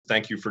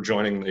thank you for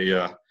joining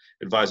the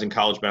Advising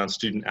College-Bound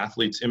Student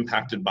Athletes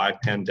Impacted by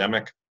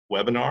Pandemic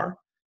webinar.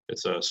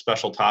 It's a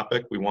special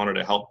topic. We wanted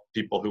to help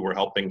people who were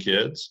helping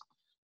kids.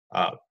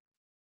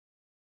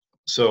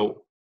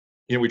 So,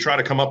 we try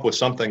to come up with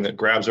something that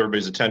grabs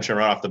everybody's attention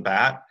right off the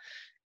bat.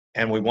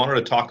 And we wanted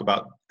to talk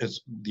about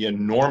the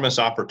enormous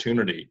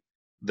opportunity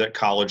that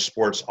college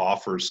sports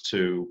offers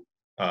to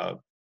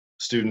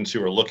students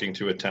who are looking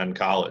to attend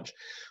college.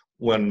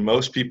 When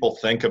most people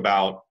think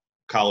about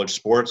college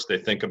sports, they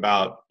think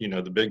about,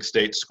 the big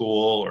state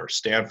school or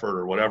Stanford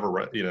or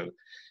whatever,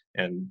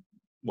 and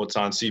what's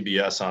on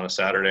CBS on a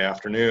Saturday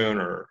afternoon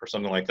or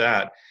something like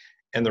that.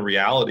 And the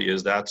reality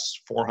is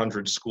that's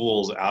 400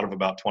 schools out of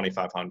about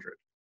 2,500.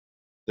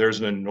 There's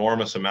an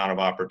enormous amount of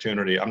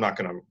opportunity. I'm not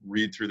going to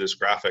read through this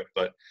graphic,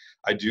 but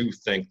I do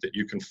think that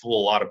you can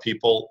fool a lot of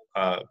people.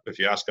 If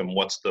you ask them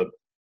what's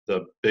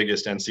the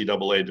biggest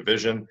NCAA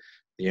division,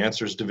 the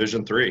answer is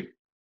Division III.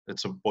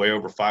 It's way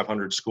over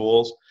 500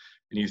 schools.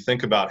 And you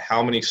think about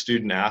how many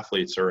student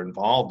athletes are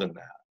involved in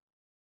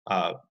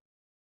that.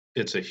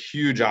 It's a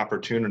huge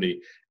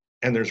opportunity.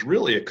 And there's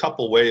really a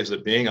couple ways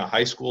that being a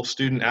high school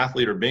student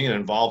athlete or being an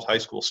involved high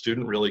school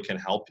student really can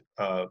help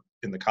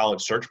in the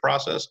college search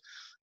process.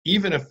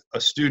 Even if a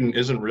student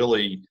isn't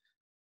really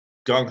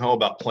gung-ho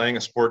about playing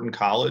a sport in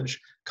college,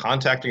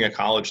 contacting a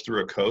college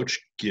through a coach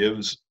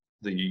gives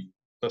the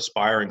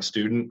aspiring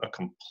student a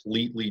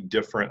completely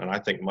different and I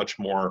think much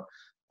more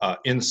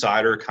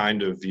insider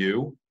kind of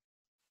view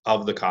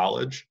of the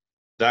college.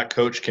 That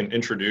coach can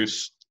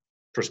introduce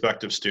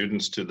prospective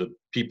students to the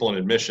people in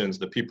admissions,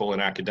 the people in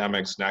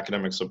academics and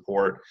academic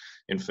support,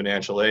 in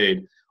financial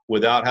aid,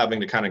 without having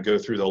to kind of go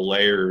through the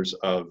layers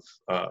of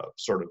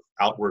sort of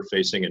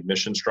outward-facing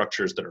admission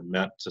structures that are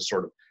meant to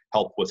sort of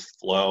help with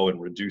flow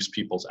and reduce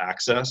people's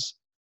access.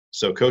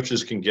 So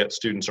coaches can get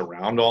students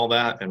around all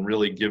that and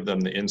really give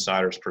them the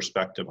insider's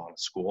perspective on a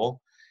school.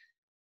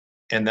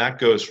 And that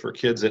goes for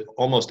kids at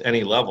almost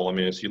any level. I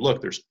mean, as you look,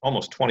 there's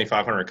almost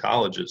 2,500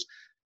 colleges.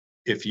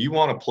 If you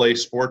want to play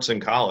sports in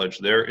college,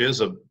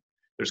 there's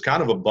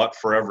kind of a butt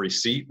for every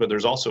seat, but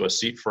there's also a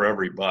seat for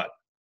every butt.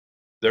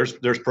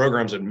 There's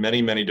programs at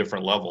many, many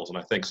different levels. And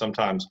I think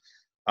sometimes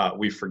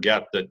we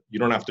forget that you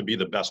don't have to be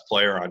the best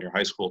player on your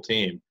high school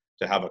team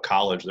to have a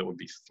college that would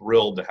be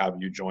thrilled to have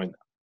you join them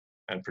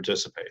and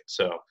participate.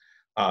 So,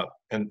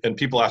 and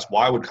people ask,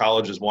 why would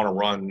colleges want to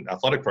run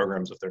athletic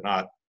programs if they're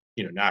not,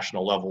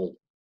 national level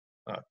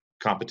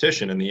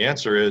competition? And the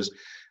answer is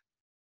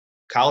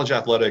college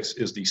athletics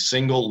is the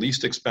single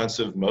least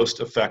expensive,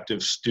 most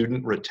effective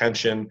student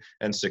retention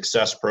and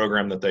success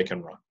program that they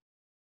can run.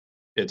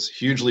 It's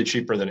hugely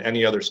cheaper than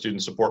any other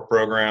student support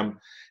program,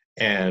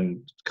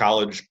 and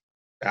college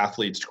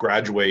athletes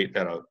graduate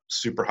at a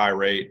super high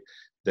rate.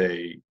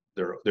 They're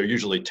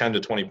usually 10 to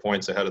 20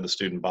 points ahead of the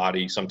student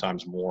body,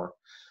 sometimes more.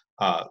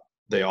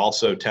 They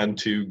also tend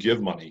to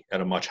give money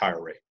at a much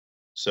higher rate.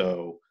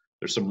 So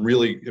there's some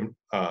really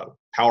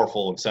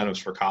powerful incentives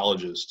for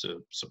colleges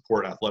to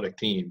support athletic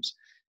teams,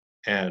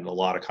 and a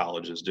lot of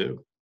colleges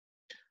do.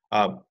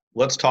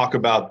 Let's talk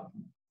about,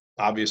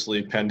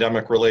 obviously,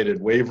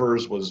 pandemic-related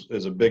waivers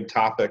is a big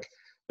topic.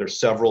 There's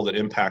several that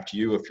impact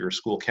you if you're a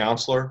school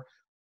counselor.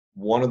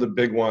 One of the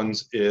big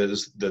ones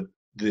is that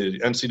the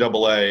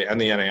NCAA and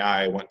the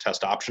NAI went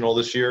test optional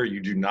this year. You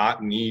do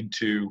not need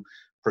to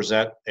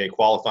present a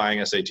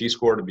qualifying SAT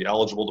score to be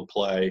eligible to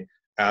play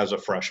as a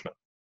freshman.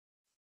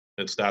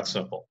 It's that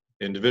simple.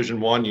 In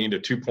Division I, you need a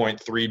 2.3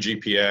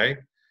 GPA.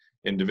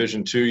 In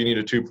Division II, you need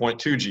a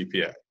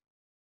 2.2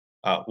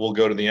 GPA. We'll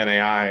go to the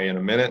NAI in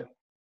a minute.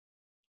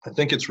 I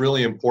think it's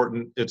really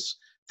important. It's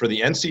for the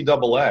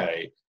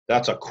NCAA,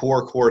 that's a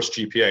core course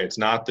GPA. It's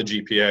not the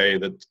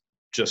GPA that's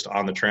just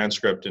on the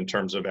transcript in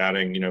terms of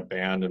adding,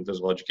 band and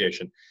physical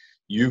education.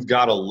 You've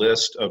got a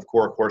list of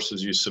core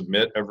courses you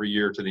submit every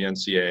year to the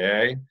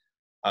NCAA.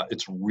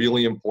 It's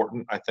really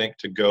important, I think,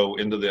 to go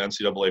into the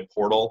NCAA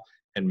portal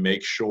and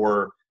make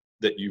sure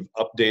that you've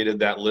updated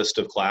that list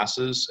of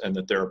classes and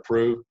that they're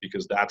approved,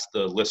 because that's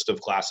the list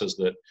of classes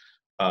that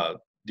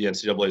the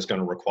NCAA is going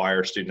to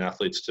require student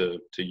athletes to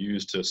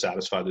use to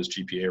satisfy those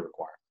GPA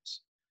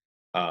requirements.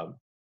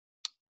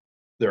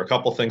 There are a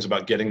couple things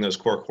about getting those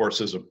core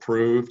courses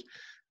approved.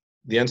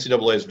 The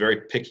NCAA is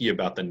very picky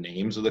about the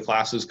names of the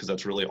classes because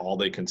that's really all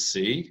they can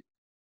see.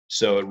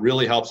 So it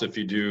really helps if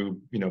you do,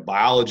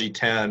 biology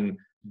 10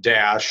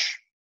 dash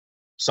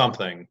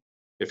something,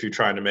 if you're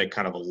trying to make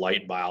kind of a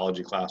light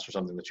biology class or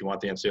something that you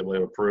want the NCAA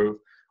to approve,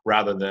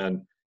 rather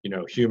than,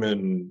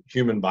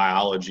 human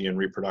biology and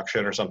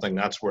reproduction or something.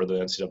 That's where the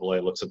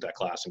NCAA looks at that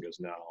class and goes,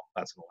 no,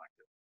 that's an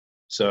elective.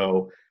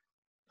 So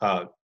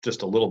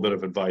just a little bit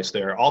of advice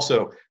there.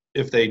 Also,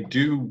 if they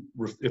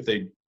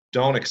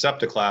don't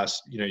accept a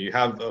class, you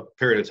have a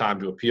period of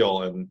time to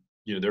appeal, and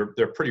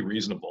they're pretty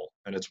reasonable,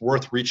 and it's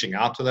worth reaching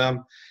out to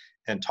them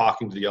and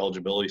talking to the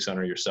eligibility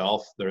center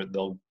yourself.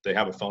 They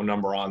have a phone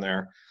number on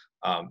there,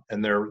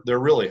 and they're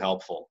really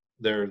helpful.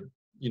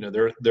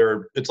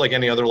 It's like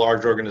any other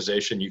large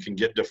organization. You can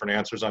get different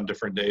answers on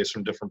different days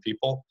from different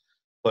people,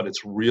 but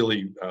it's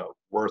really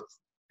worth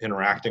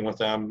interacting with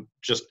them.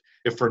 Just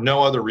if for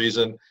no other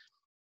reason,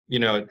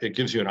 it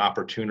gives you an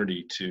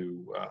opportunity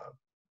to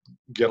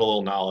get a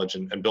little knowledge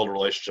and build a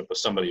relationship with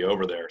somebody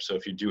over there. So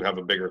if you do have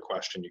a bigger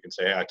question, you can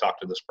say, hey, I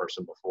talked to this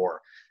person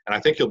before. And I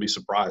think you'll be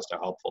surprised how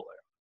helpful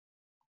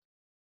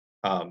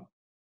they are.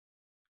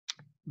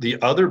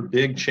 The other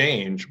big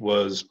change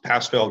was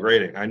pass-fail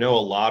grading. I know a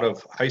lot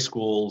of high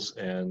schools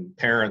and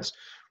parents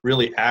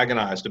really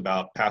agonized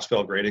about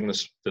pass-fail grading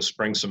this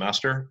spring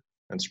semester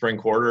and spring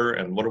quarter,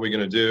 and what are we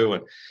going to do?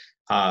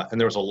 And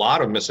there was a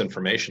lot of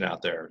misinformation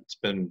out there. It's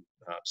been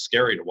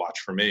scary to watch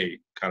for me,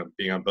 kind of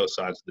being on both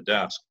sides of the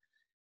desk.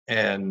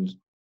 And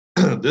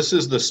this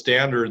is the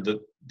standard that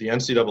the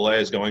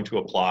NCAA is going to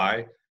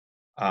apply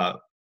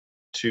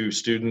to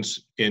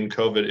students in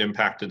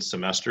COVID-impacted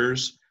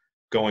semesters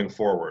going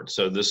forward.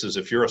 So this is,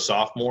 if you're a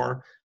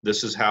sophomore,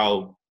 this is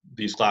how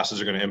these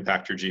classes are going to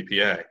impact your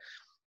GPA.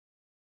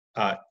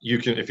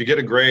 If you get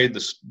a grade,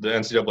 the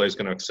NCAA is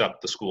going to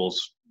accept the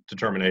school's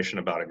determination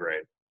about a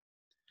grade.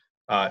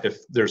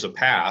 If there's a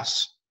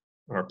pass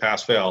or a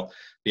pass-fail,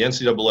 the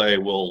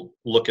NCAA will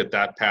look at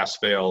that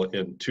pass-fail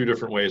in two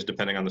different ways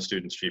depending on the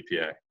student's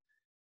GPA.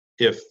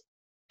 If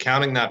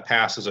counting that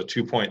pass as a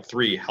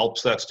 2.3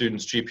 helps that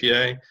student's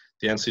GPA,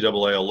 the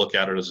NCAA will look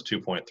at it as a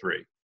 2.3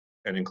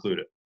 and include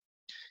it.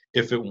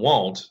 If it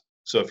won't,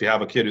 so if you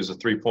have a kid who's a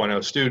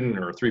 3.0 student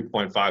or a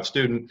 3.5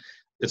 student,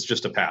 it's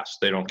just a pass.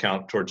 They don't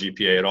count toward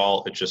GPA at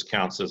all. It just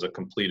counts as a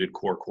completed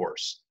core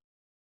course.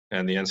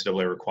 And the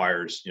NCAA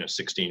requires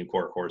 16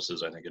 core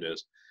courses, I think it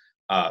is,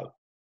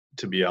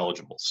 to be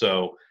eligible.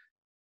 So,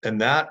 and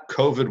that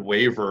COVID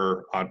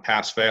waiver on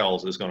pass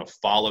fails is going to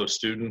follow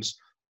students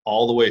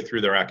all the way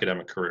through their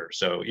academic career.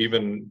 So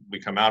even we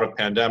come out of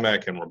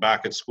pandemic and we're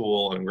back at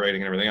school and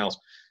grading and everything else,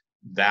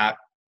 that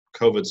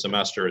COVID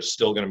semester is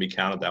still going to be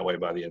counted that way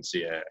by the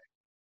NCAA.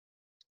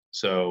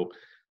 So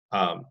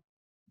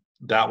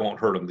that won't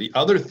hurt them. The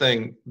other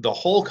thing, the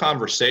whole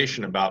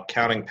conversation about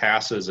counting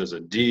passes as a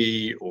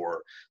D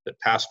or that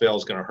pass fail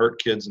is going to hurt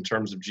kids in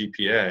terms of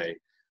GPA,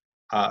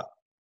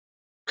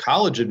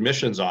 college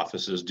admissions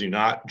offices do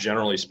not,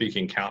 generally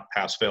speaking, count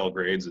pass fail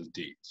grades as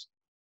Ds.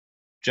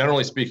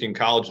 Generally speaking,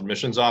 college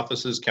admissions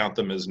offices count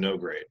them as no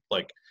grade.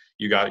 Like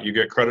you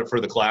get credit for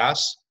the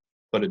class,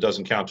 but it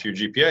doesn't count to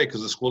your GPA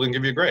because the school didn't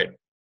give you a grade,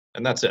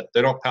 and that's it.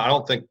 I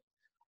don't think.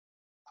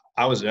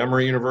 I was at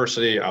Emory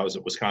University. I was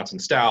at Wisconsin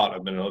Stout.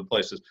 I've been in other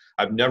places.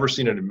 I've never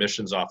seen an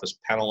admissions office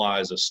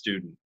penalize a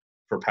student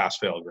for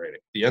pass-fail grading.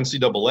 The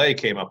NCAA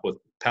came up with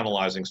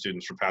penalizing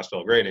students for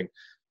pass-fail grading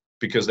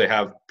because they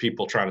have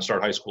people trying to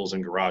start high schools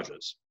in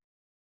garages.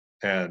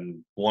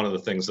 And one of the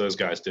things those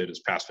guys did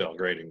is pass-fail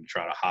grading to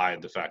try to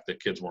hide the fact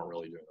that kids weren't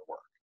really doing the work.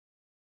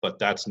 But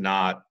that's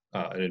not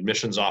an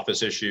admissions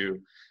office issue.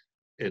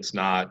 It's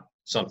not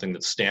something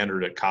that's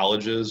standard at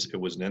colleges. It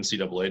was an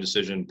NCAA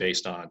decision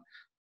based on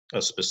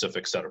a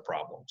specific set of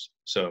problems.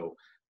 So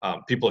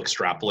people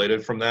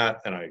extrapolated from that,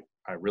 and I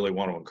really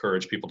want to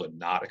encourage people to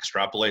not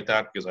extrapolate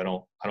that because I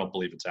don't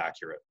believe it's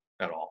accurate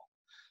at all.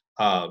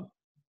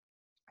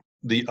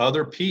 The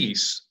other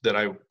piece that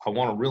I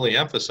want to really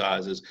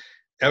emphasize is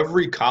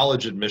every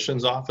college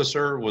admissions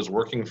officer was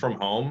working from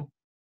home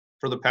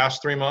for the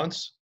past 3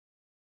 months.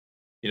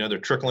 They're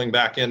trickling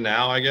back in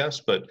now, I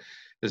guess, but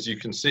as you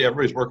can see,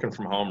 everybody's working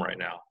from home right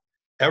now.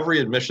 Every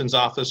admissions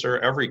officer,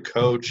 every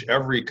coach,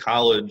 every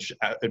college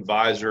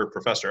advisor,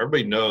 professor,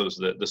 everybody knows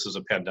that this is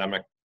a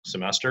pandemic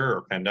semester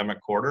or pandemic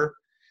quarter.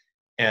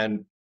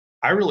 And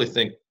I really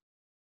think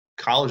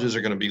colleges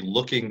are going to be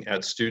looking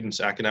at students'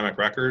 academic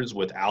records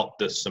without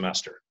this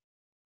semester.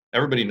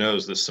 Everybody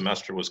knows this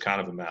semester was kind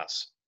of a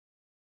mess.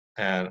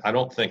 And I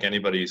don't think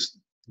anybody's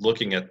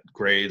looking at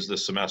grades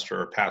this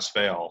semester or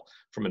pass-fail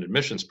from an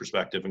admissions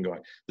perspective and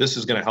going, this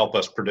is going to help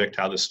us predict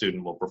how this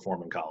student will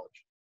perform in college.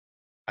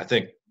 I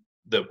think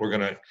that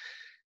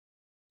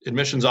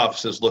admissions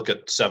offices look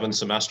at 7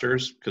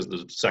 semesters because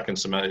the second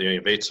semester, you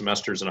have 8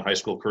 semesters in a high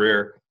school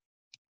career.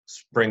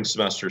 Spring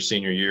semester,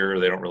 senior year,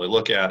 they don't really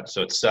look at,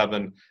 so it's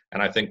 7.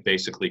 And I think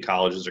basically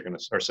colleges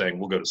are saying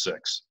we'll go to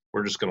 6.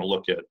 We're just going to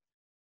look at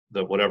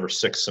the whatever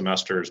 6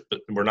 semesters,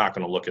 but we're not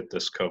going to look at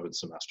this COVID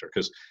semester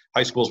because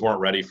high schools weren't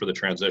ready for the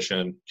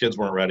transition. Kids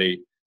weren't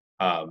ready.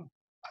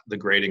 The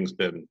grading's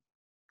been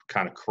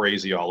kind of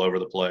crazy all over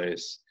the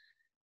place,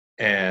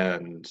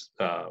 and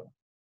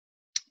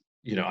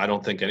I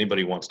don't think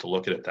anybody wants to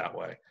look at it that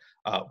way.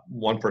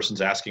 One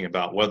person's asking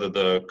about whether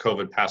the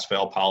COVID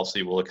pass-fail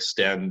policy will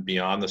extend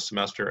beyond the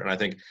semester. And I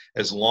think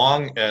as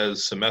long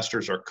as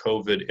semesters are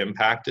COVID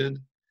impacted,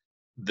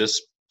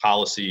 this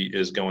policy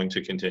is going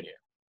to continue.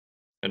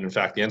 And in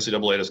fact, the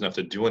NCAA doesn't have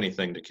to do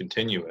anything to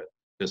continue it.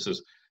 This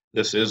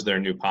is their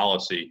new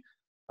policy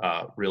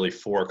really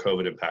for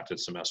COVID impacted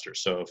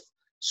semesters. So if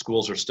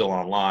schools are still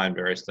online,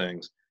 various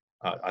things,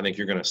 I think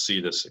you're going to see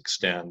this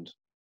extend,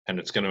 and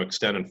it's going to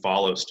extend and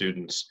follow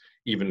students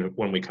even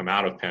when we come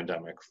out of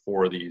pandemic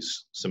for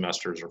these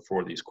semesters or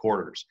for these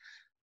quarters.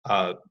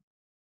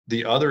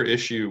 The other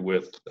issue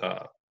with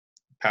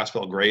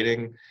pass-fail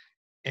grading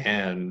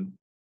and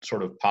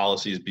sort of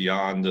policies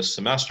beyond this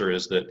semester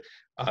is that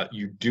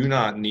you do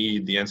not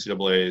need the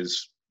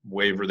NCAA's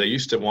waiver. They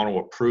used to want to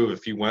approve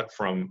if you went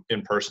from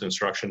in-person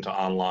instruction to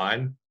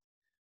online,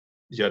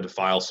 you had to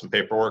file some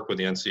paperwork with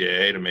the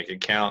NCAA to make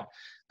it count.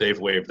 They've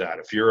waived that.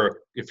 If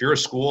you're a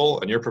school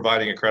and you're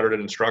providing accredited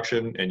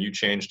instruction and you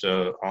change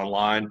to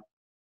online,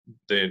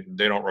 they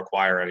don't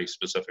require any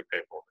specific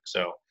paperwork.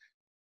 So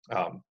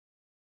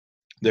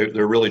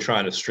they're really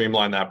trying to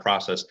streamline that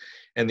process.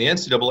 And the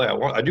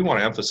NCAA, I do want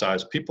to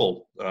emphasize,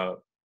 people,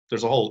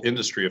 there's a whole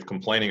industry of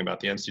complaining about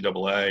the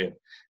NCAA and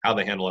how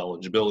they handle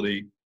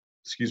eligibility,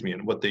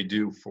 and what they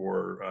do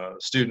for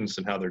students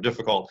and how they're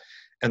difficult.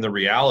 And the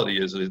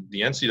reality is that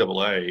the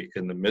NCAA,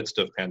 in the midst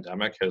of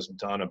pandemic, has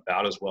done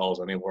about as well as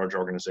any large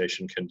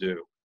organization can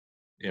do.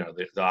 You know,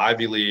 the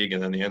Ivy League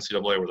and then the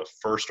NCAA were the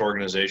first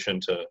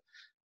organization to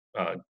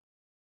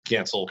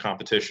cancel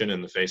competition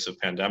in the face of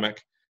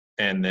pandemic.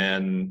 And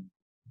then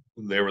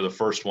they were the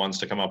first ones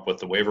to come up with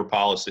the waiver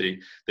policy.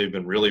 They've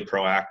been really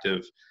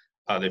proactive.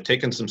 They've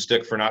taken some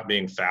stick for not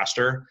being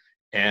faster.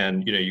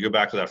 And, you know, you go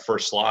back to that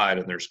first slide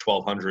and there's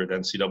 1,200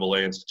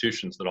 NCAA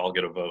institutions that all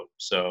get a vote.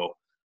 So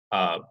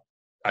I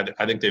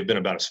think they've been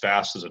about as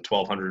fast as a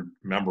 1,200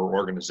 member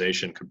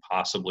organization could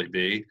possibly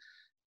be.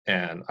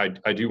 And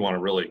I do want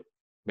to really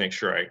make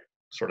sure I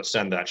sort of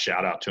send that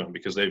shout out to them,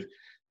 because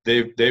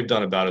they've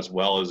done about as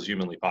well as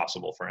humanly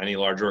possible for any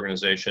large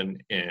organization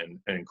in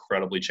an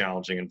incredibly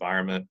challenging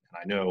environment. And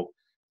I know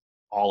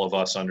all of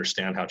us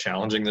understand how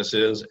challenging this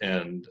is.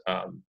 And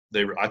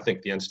I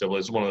think the NCAA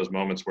is one of those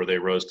moments where they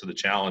rose to the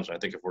challenge. I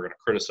think if we're going to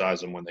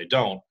criticize them when they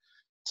don't,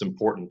 it's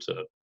important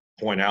to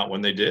point out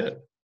when they did.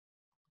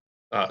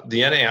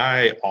 The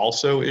NAI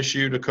also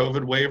issued a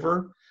COVID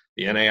waiver.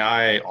 The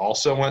NAI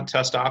also went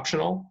test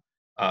optional.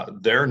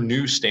 Their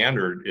new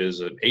standard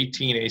is an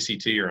 18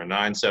 ACT or a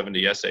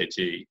 970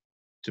 SAT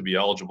to be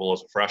eligible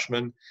as a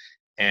freshman,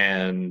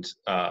 and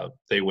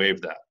they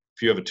waived that.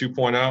 If you have a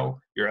 2.0,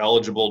 you're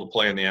eligible to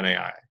play in the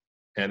NAI.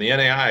 And the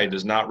NAI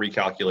does not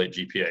recalculate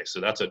GPA,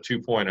 so that's a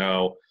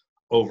 2.0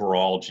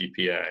 overall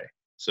GPA.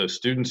 So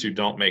students who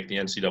don't make the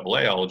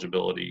NCAA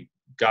eligibility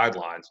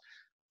guidelines,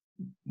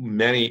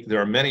 there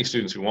are many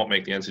students who won't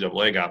make the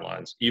NCAA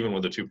guidelines, even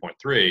with a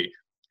 2.3,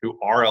 who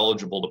are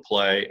eligible to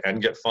play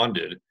and get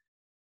funded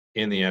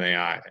in the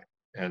NAI.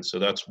 And so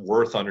that's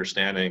worth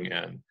understanding.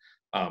 And,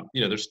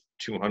 you know, there's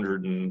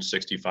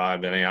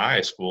 265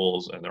 NAI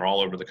schools, and they're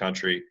all over the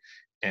country,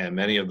 and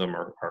many of them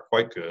are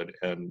quite good.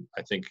 And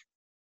I think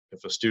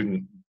if a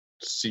student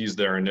sees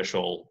their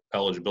initial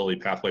eligibility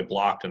pathway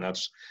blocked, and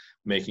that's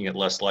making it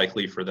less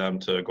likely for them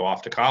to go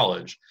off to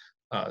college,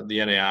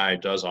 the NAI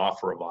does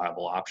offer a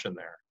viable option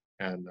there.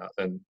 And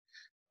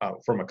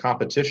from a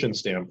competition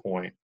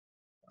standpoint,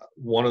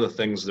 one of the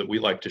things that we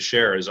like to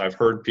share is I've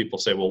heard people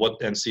say, well, what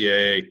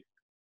NCAA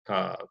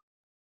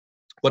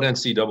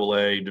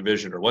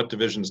division or what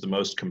division is the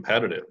most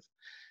competitive?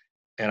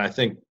 And I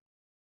think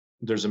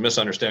there's a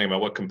misunderstanding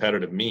about what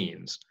competitive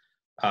means.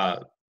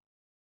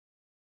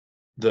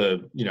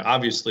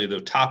 Obviously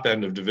the top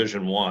end of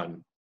Division I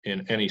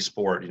in any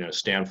sport, you know,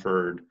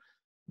 Stanford,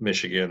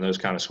 Michigan, those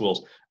kind of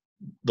schools,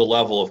 the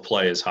level of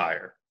play is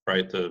higher,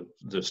 right? The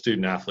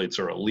student athletes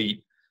are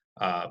elite.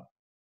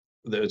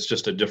 It's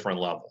just a different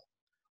level.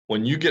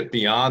 When you get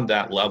beyond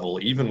that level,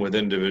 even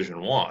within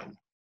Division I,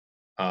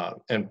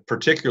 and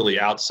particularly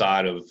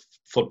outside of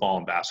football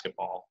and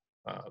basketball,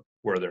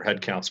 where they're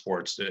head count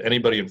sports,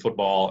 anybody in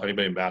football,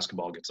 anybody in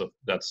basketball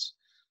that's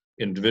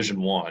in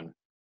Division I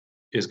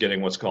is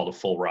getting what's called a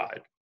full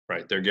ride,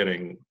 right? They're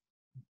getting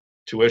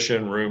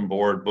tuition, room,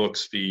 board,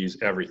 books, fees,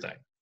 everything.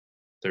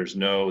 They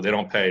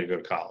don't pay to go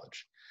to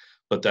college.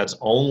 But that's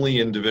only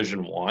in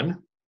Division I,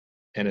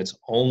 and it's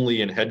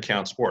only in head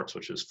count sports,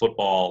 which is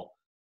football,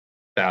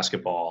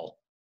 basketball,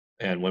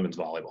 and women's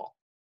volleyball.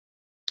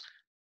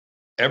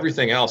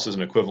 Everything else is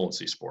an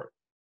equivalency sport.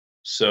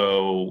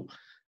 So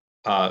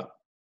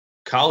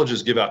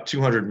colleges give out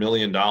 $200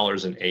 million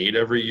in aid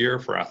every year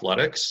for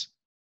athletics.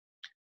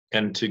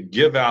 And to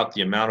give out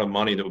the amount of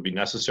money that would be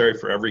necessary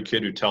for every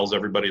kid who tells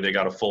everybody they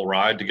got a full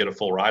ride, to get a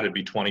full ride, it'd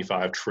be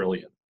 $25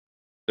 trillion.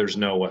 There's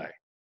no way.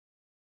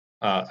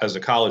 As a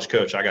college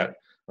coach, I got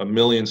a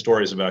million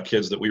stories about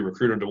kids that we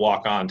recruited to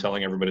walk on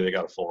telling everybody they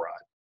got a full ride.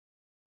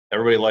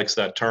 Everybody likes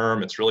that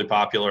term. It's really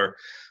popular.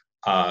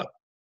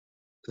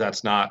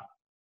 That's not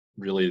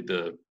really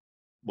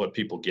what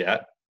people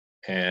get.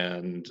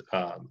 And,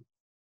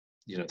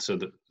 so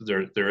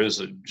there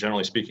is,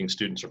 generally speaking,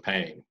 students are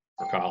paying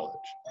for college.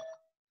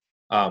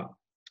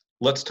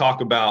 Let's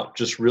talk about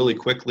just really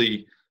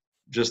quickly,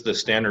 just the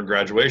standard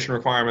graduation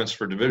requirements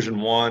for Division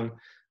I.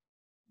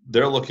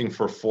 They're looking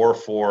for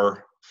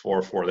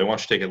 4-4-4-4. They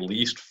want you to take at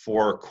least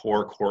 4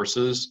 core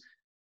courses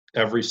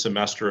every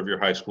semester of your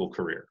high school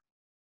career,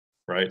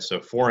 right?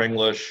 So 4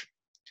 English,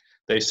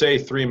 they say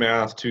 3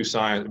 math, 2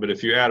 science, but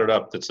if you add it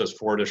up, that says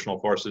 4 additional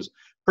courses.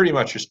 Pretty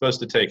much you're supposed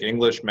to take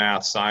English,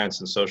 math,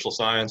 science, and social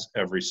science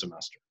every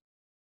semester.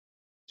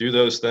 Do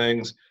those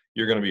things,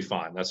 you're going to be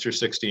fine. That's your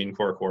 16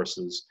 core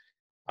courses,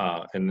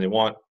 and they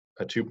want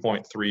a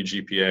 2.3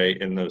 GPA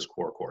in those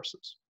core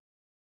courses.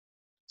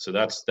 So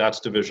that's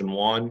Division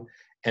I.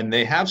 And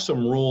they have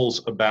some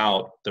rules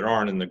that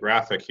aren't in the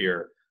graphic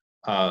here,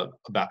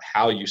 about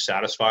how you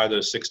satisfy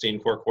those 16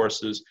 core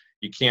courses.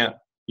 You can't,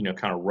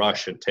 kind of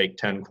rush and take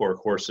 10 core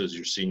courses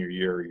your senior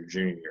year or your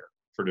junior year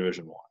for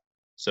Division I.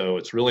 So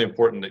it's really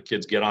important that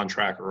kids get on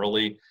track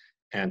early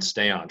and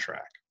stay on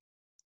track.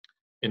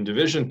 In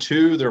Division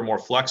II, they're more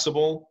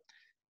flexible.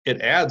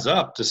 It adds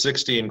up to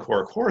 16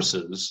 core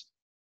courses,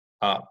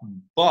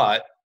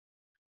 but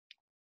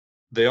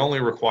they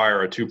only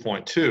require a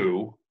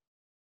 2.2,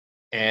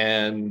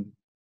 and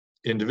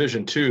in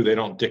Division II, they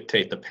don't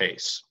dictate the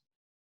pace.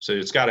 So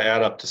it's got to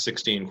add up to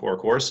 16 core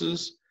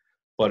courses,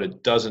 but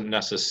it doesn't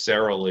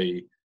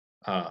necessarily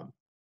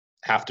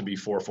have to be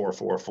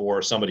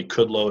 4-4-4-4. Somebody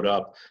could load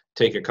up,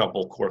 take a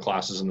couple core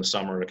classes in the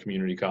summer at a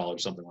community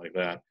college, something like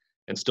that,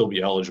 and still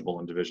be eligible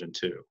in Division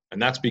II.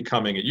 And that's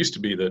becoming, it used to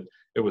be that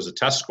it was a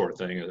test score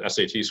thing. The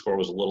SAT score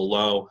was a little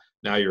low.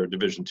 Now you're a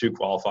Division II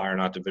qualifier,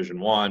 not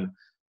Division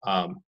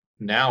I.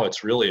 Now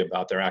it's really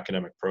about their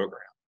academic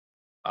program.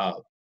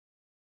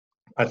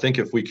 I think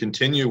if we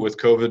continue with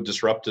COVID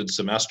disrupted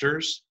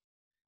semesters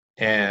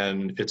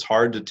and it's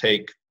hard to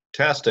take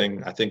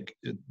testing, I think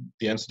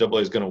the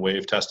NCAA is going to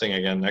waive testing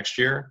again next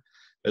year.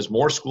 As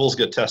more schools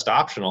get test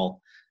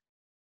optional,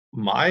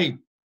 my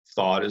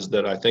thought is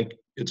that I think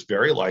it's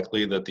very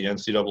likely that the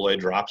NCAA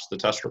drops the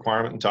test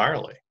requirement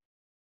entirely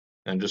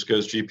and just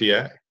goes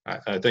GPA.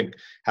 I think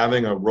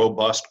having a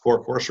robust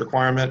core course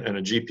requirement and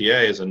a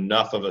GPA is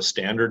enough of a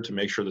standard to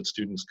make sure that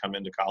students come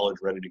into college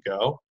ready to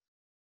go.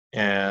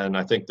 And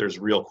I think there's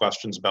real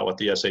questions about what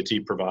the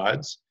SAT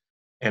provides.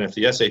 And if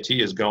the SAT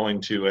is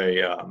going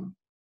to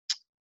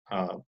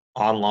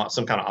online,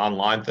 some kind of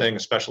online thing,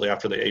 especially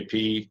after the AP,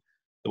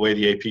 the way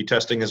the AP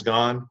testing has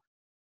gone,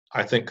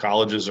 I think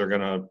colleges are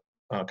going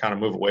to kind of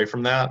move away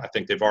from that. I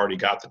think they've already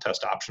got the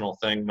test optional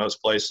thing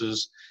most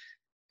places.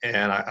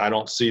 And I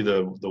don't see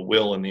the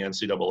will in the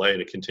NCAA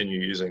to continue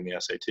using the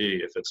SAT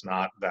if it's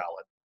not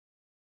valid.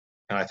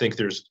 And I think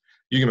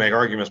you can make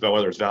arguments about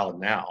whether it's valid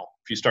now.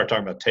 If you start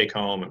talking about take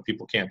home and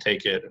people can't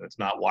take it and it's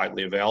not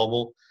widely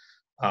available,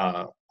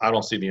 I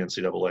don't see the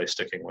NCAA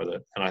sticking with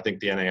it. And I think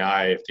the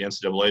NAI, if the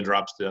NCAA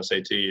drops the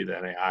SAT, the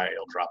NAI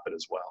will drop it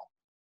as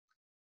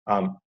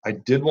well. I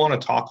did want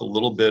to talk a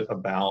little bit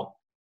about,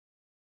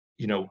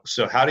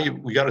 so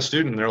we got a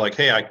student and they're like,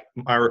 hey,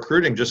 my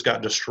recruiting just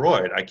got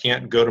destroyed. I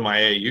can't go to my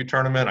AAU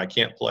tournament. I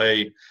can't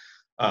play.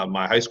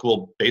 My high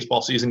school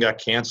baseball season got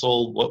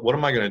canceled. What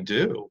am I going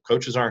to do?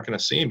 Coaches aren't going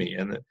to see me.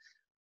 And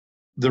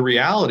the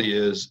reality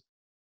is,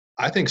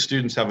 I think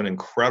students have an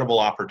incredible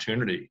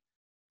opportunity,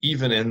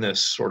 even in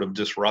this sort of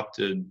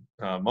disrupted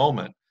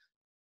moment,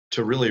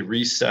 to really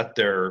reset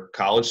their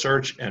college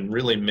search and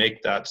really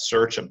make that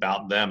search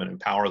about them and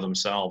empower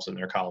themselves in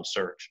their college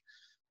search.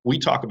 We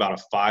talk about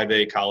a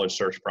 5A college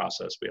search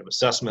process. We have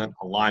assessment,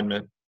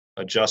 alignment,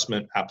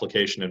 adjustment,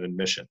 application, and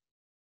admission.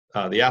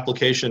 The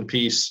application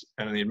piece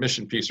and the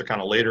admission piece are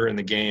kind of later in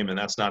the game, and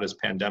that's not as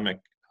pandemic.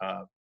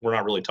 We're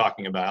not really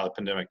talking about how the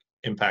pandemic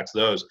impacts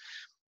those.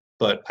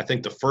 But I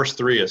think the first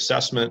three,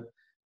 assessment,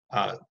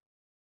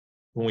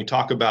 when we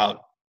talk about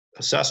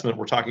assessment,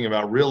 we're talking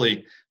about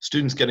really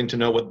students getting to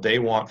know what they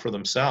want for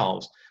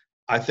themselves.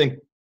 I think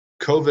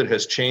COVID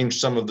has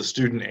changed some of the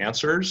student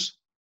answers.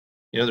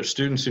 There's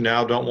students who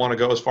now don't want to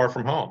go as far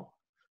from home.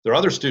 There are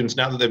other students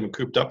now that they've been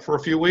cooped up for a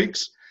few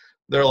weeks.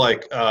 They're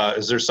like,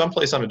 is there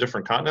someplace on a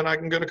different continent I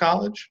can go to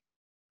college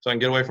so I can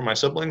get away from my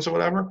siblings or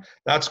whatever?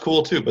 That's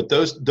cool too. But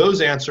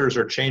those answers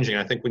are changing.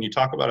 I think when you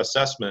talk about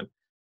assessment,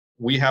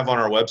 we have on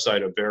our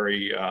website a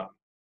very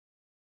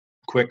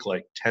quick,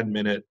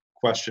 10-minute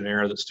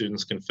questionnaire that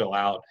students can fill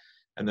out.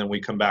 And then we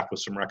come back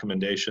with some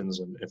recommendations.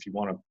 And if you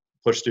want to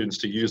push students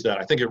to use that,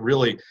 I think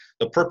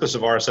the purpose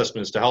of our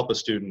assessment is to help a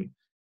student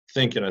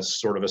think in a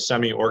sort of a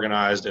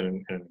semi-organized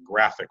and a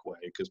graphic way,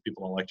 because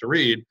people don't like to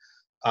read.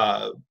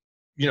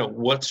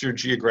 What's your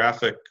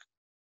geographic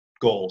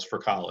goals for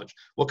college?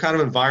 What kind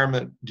of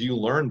environment do you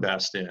learn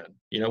best in?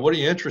 What are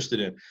you interested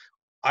in?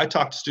 I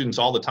talk to students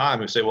all the time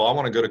who say, well, I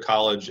want to go to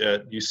college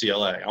at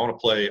UCLA. I want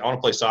to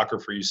play soccer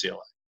for UCLA.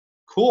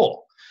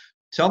 Cool.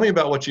 Tell me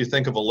about what you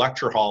think of a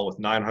lecture hall with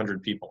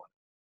 900 people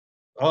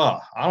in it. Oh,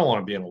 I don't want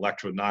to be in a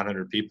lecture with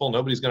 900 people.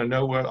 Nobody's going to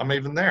know I'm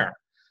even there.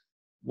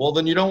 Well,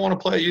 then you don't want to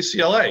play at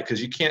UCLA,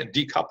 because you can't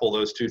decouple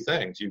those two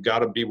things. You've got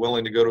to be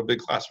willing to go to a big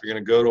class. If you're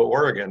going to go to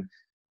Oregon,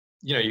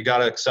 you got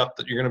to accept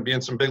that you're going to be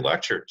in some big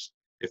lectures.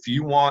 If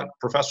you want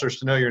professors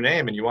to know your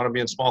name and you want to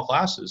be in small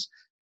classes,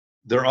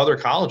 there are other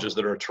colleges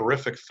that are a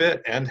terrific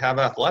fit and have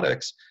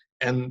athletics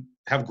and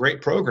have great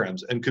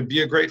programs and could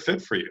be a great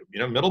fit for you.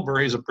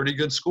 Middlebury is a pretty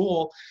good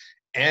school,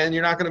 and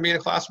you're not going to be in a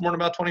class of more than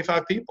about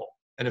 25 people.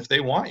 And if they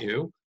want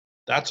you,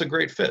 that's a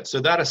great fit. So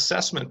that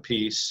assessment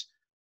piece,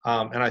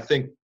 and I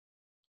think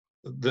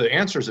the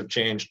answers have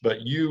changed,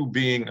 but you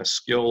being a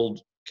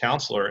skilled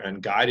counselor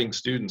and guiding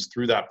students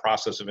through that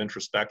process of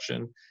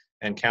introspection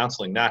and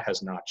counseling, that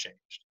has not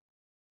changed.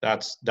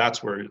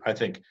 That's where I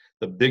think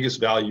the biggest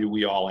value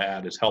we all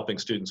add is helping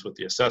students with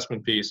the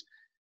assessment piece.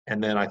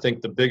 And then I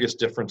think the biggest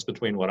difference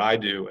between what I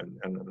do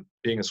and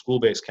being a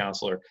school-based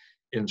counselor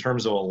in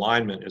terms of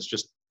alignment is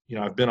just,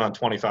 I've been on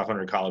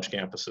 2,500 college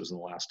campuses in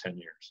the last 10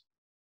 years.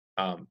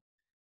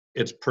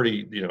 It's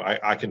pretty,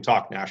 I can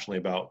talk nationally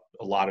about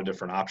a lot of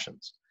different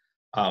options.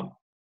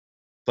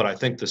 But I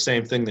think the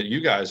same thing that you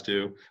guys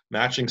do,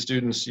 matching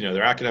students,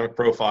 their academic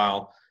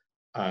profile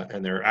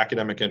and their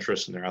academic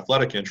interests and their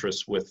athletic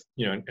interests with,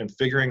 and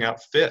figuring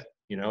out fit,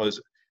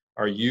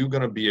 are you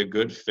going to be a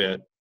good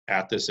fit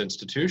at this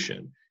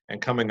institution,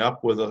 and coming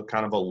up with a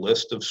kind of a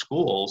list of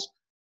schools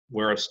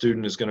where a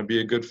student is going to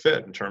be a good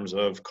fit in terms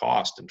of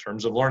cost, in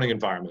terms of learning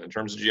environment, in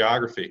terms of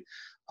geography,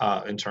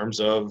 in terms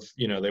of,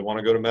 they want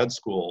to go to med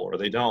school or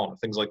they don't,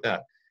 things like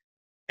that.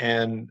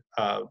 And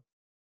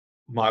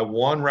my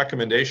one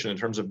recommendation in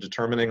terms of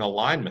determining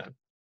alignment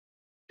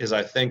is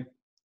I think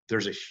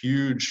there's a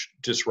huge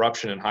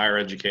disruption in higher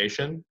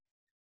education,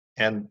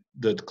 and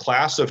the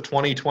class of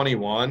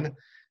 2021,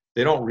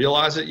 they don't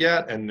realize it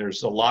yet, and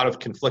there's a lot of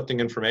conflicting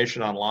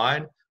information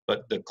online,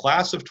 but the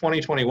class of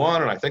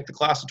 2021, and I think the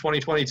class of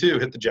 2022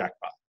 hit the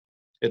jackpot.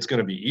 It's going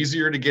to be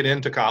easier to get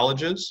into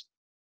colleges.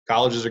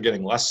 Colleges are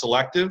getting less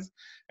selective,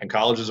 and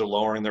colleges are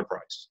lowering their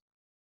price,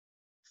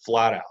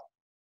 flat out.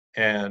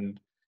 And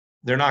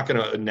they're not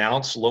going to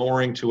announce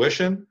lowering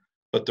tuition,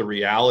 but the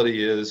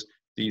reality is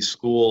these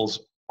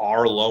schools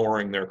are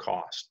lowering their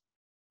cost.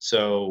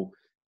 So,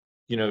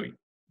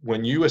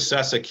 when you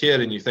assess a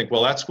kid and you think,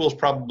 well, that school's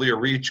probably a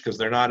reach because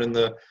they're not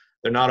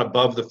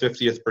above the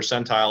 50th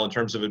percentile in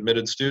terms of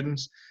admitted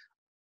students,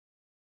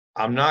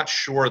 I'm not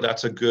sure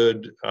that's a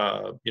good,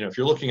 if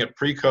you're looking at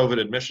pre-COVID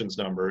admissions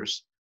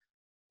numbers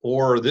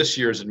or this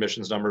year's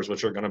admissions numbers,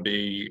 which are going to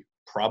be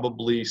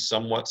probably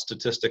somewhat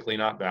statistically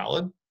not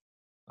valid,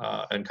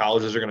 and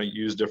colleges are going to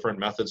use different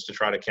methods to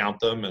try to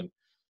count them and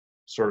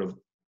sort of,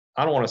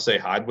 I don't want to say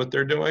hide what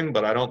they're doing,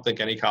 but I don't think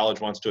any college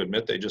wants to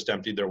admit they just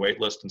emptied their wait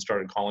list and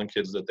started calling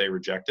kids that they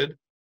rejected.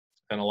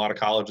 And a lot of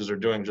colleges are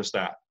doing just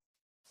that.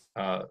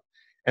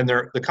 And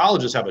the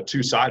colleges have a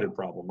two-sided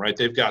problem, right?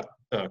 They've got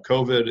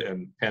COVID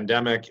and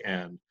pandemic,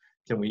 and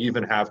can we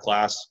even have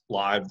class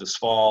live this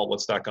fall?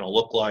 What's that going to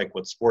look like?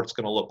 What's sports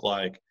going to look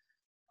like?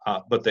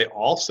 But they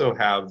also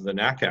have the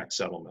NACAC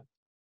settlement,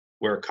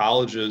 where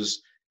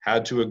colleges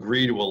had to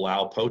agree to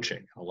allow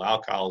poaching, allow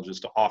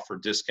colleges to offer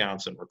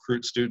discounts and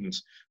recruit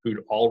students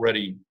who'd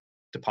already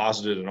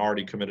deposited and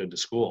already committed to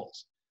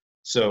schools.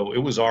 So it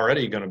was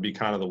already going to be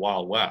kind of the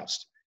Wild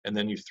West. And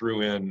then you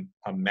threw in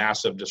a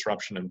massive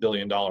disruption and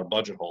billion-dollar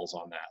budget holes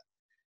on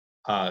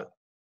that.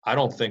 I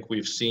don't think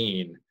we've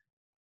seen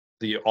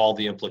all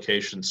the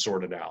implications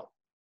sorted out.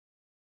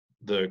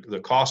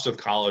 The cost of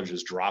college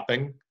is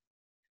dropping,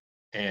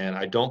 and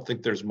I don't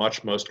think there's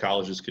much most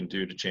colleges can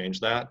do to change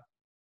that.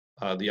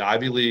 The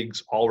Ivy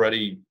League's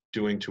already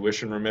doing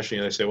tuition remission.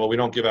 They say, well, we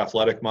don't give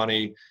athletic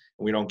money and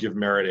we don't give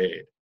merit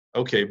aid.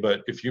 Okay,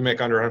 but if you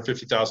make under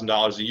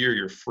 $150,000 a year,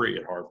 you're free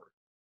at Harvard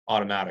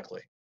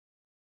automatically.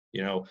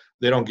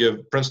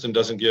 Princeton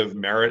doesn't give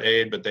merit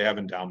aid, but they have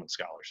endowment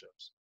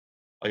scholarships.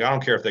 Like, I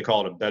don't care if they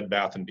call it a Bed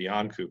Bath &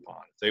 Beyond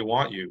coupon. If they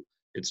want you,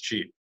 it's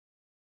cheap.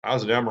 I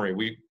was at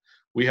Emory.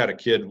 We had a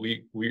kid,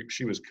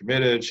 she was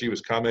committed, she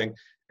was coming,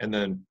 and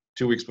then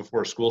 2 weeks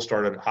before school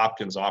started,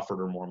 Hopkins offered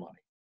her more money.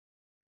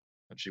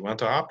 And she went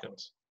to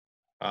Hopkins.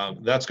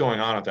 That's going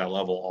on at that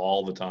level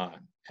all the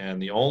time.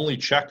 And the only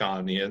check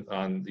on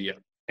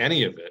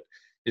any of it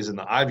is in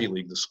the Ivy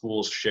League. The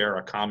schools share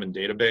a common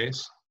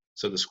database,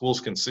 so the schools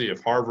can see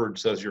if Harvard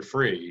says you're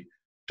free,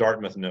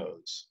 Dartmouth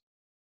knows.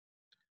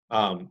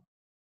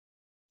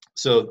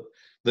 So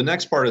the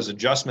next part is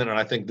adjustment, and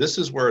I think this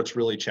is where it's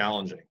really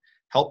challenging,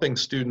 helping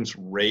students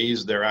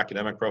raise their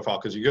academic profile,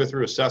 because you go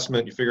through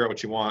assessment, you figure out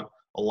what you want,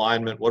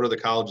 alignment, what are the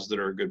colleges that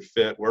are a good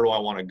fit, where do I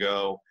want to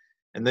go?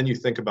 And then you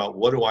think about,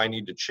 what do I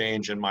need to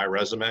change in my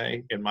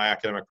resume, in my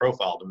academic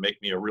profile to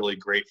make me a really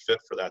great fit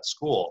for that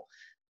school?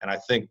 And I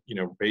think,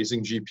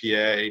 raising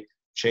GPA,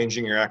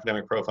 changing your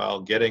academic profile,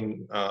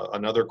 getting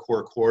another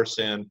core course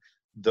in,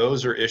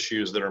 those are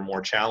issues that are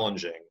more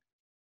challenging,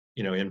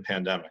 in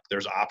pandemic.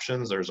 There's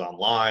options, there's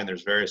online,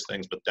 there's various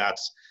things, but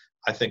that's,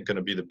 I think, going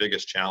to be the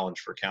biggest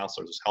challenge for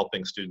counselors, is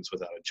helping students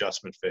with that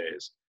adjustment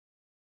phase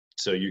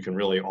so you can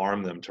really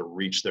arm them to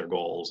reach their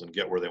goals and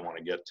get where they want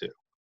to get to.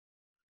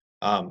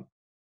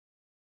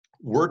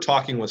 We're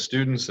talking with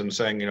students and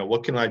saying,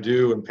 what can I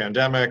do in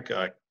pandemic?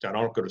 I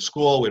don't go to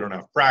school. We don't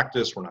have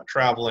practice. We're not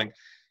traveling.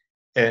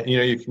 And,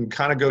 you can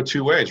kind of go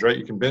two ways, right?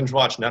 You can binge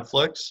watch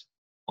Netflix.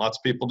 Lots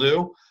of people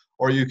do.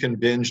 Or you can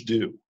binge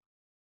do.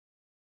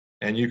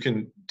 And you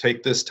can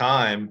take this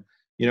time,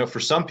 for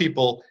some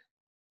people,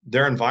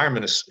 their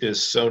environment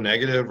is so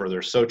negative or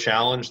they're so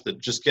challenged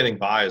that just getting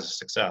by is a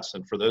success.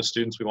 And for those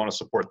students, we want to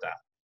support that.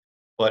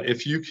 But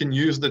if you can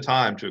use the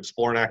time to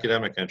explore an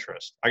academic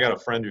interest, I got a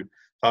friend who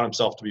taught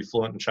himself to be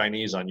fluent in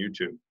Chinese on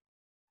YouTube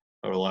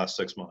over the last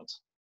 6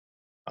 months.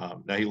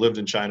 Now, he lived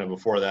in China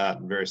before that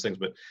and various things,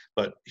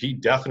 but he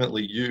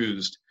definitely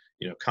used,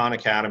 Khan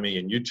Academy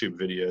and YouTube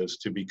videos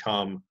to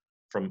become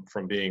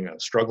from being a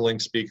struggling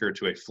speaker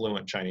to a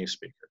fluent Chinese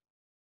speaker.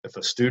 If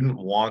a student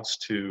wants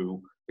to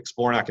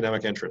explore an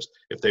academic interest,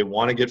 if they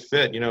want to get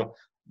fit,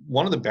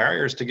 one of the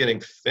barriers to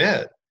getting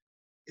fit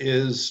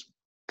is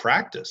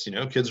practice.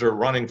 Kids are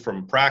running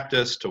from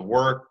practice to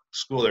work,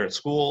 school, they're at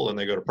school, and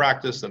they go to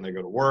practice, then they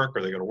go to work,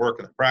 or they go to work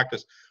and then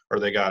practice, or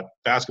they got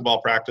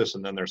basketball practice,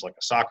 and then there's like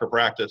a soccer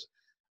practice.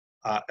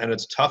 And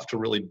it's tough to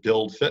really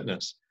build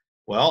fitness.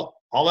 Well,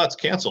 all that's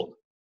canceled.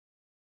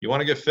 You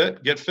want to get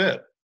fit? Get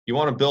fit. You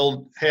want to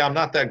build, hey, I'm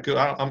not that good.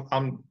 I'm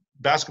a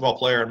basketball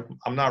player, and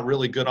I'm not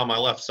really good on my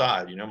left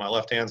side. My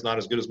left hand's not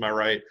as good as my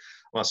right.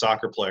 I'm a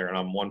soccer player, and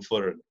I'm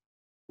one-footed.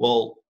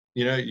 Well,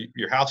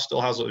 your house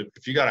still has,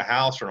 if you got a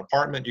house or an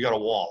apartment, you got a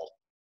wall,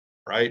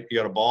 right? You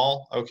got a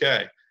ball.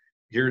 Okay.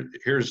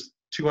 Here's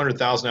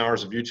 200,000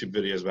 hours of YouTube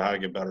videos about how to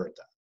get better at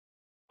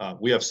that.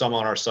 We have some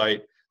on our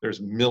site. There's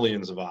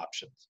millions of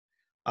options.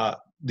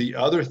 The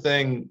other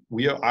thing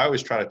I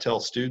always try to tell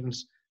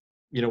students,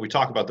 we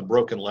talk about the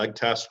broken leg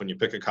test when you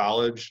pick a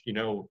college.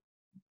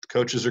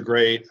 Coaches are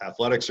great,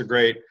 athletics are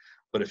great,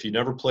 but if you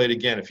never played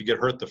again, if you get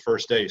hurt the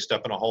first day, you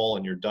step in a hole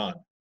and you're done.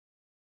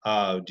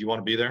 Do you want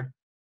to be there?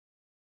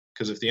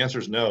 Because if the answer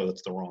is no,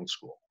 that's the wrong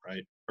school,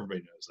 right?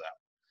 Everybody knows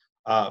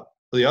that.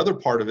 The other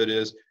part of it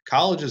is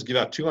colleges give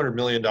out $200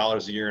 million a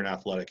year in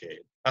athletic aid.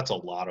 That's a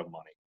lot of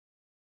money.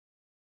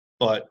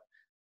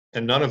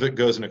 And none of it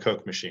goes in a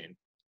Coke machine.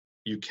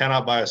 You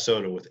cannot buy a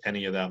soda with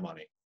any of that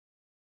money.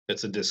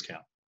 It's a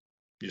discount.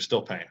 You're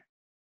still paying.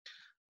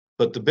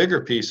 But the bigger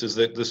piece is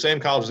that the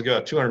same colleges that give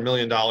out $200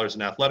 million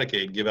in athletic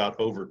aid give out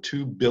over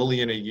 $2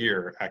 billion a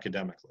year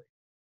academically.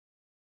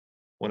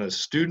 When a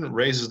student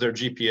raises their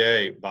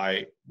GPA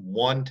by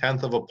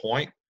 1/10 of a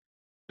point,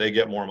 they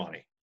get more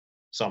money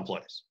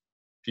someplace.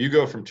 If you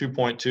go from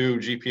 2.2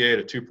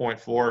 GPA to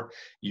 2.4,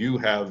 you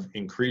have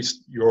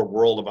increased your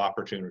world of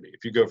opportunity.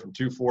 If you go from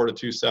 2.4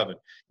 to 2.7,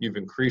 you've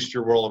increased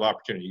your world of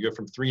opportunity. You go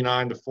from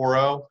 3.9 to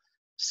 4.0,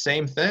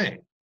 same thing.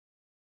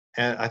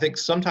 And I think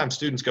sometimes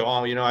students go,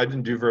 oh, I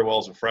didn't do very well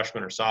as a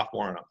freshman or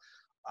sophomore, and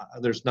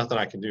there's nothing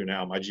I can do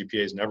now. My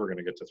GPA is never going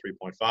to get to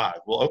 3.5.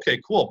 Well, okay,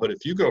 cool. But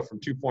if you go from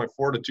 2.4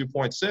 to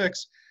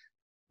 2.6,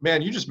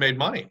 man, you just made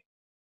money.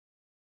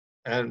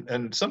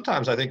 And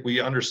sometimes I think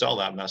we undersell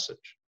that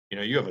message.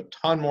 You have a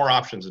ton more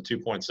options at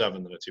 2.7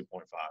 than at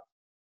 2.5.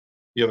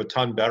 You have a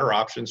ton better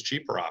options,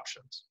 cheaper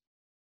options.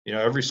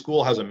 Every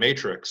school has a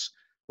matrix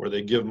where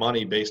they give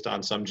money based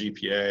on some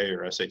GPA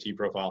or SAT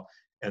profile,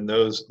 and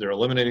they're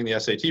eliminating the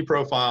SAT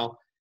profile.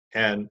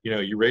 And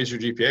you raise your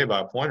GPA by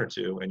a point or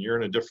two, and you're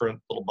in a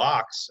different little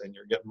box, and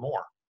you're getting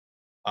more.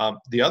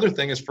 The other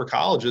thing is, for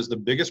colleges, the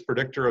biggest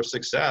predictor of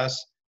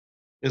success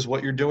is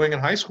what you're doing in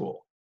high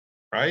school,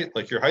 right?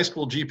 Like your high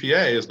school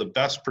GPA is the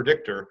best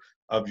predictor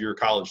of your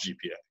college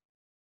GPA.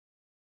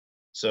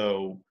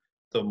 So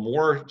the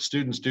more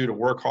students do to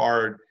work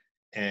hard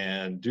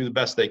and do the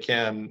best they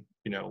can,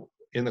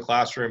 in the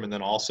classroom and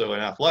then also in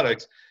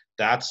athletics,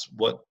 that's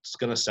what's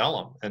going to sell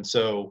them. And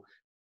so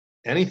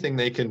anything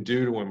they can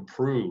do to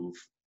improve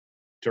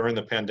during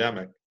the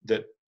pandemic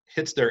that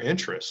hits their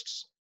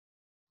interests.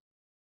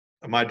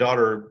 My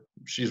daughter,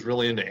 she's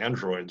really into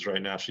androids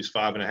right now. She's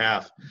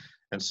 5.5.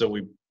 And so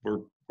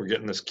we're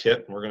getting this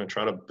kit, and we're going to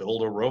try to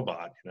build a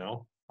robot,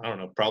 I don't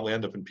know, probably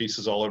end up in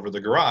pieces all over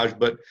the garage,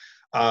 but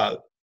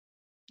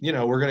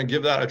we're going to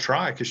give that a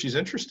try because she's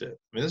interested.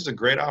 I mean, this is a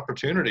great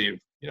opportunity.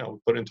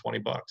 Put in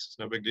 $20. It's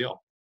no big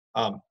deal.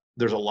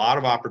 There's a lot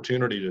of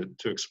opportunity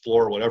to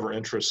explore whatever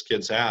interests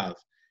kids have.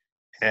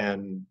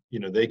 And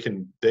they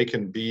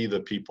can be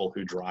the people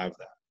who drive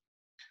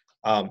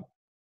that.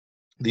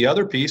 The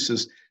other piece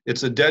is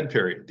it's a dead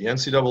period. The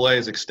NCAA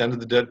has extended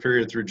the dead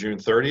period through June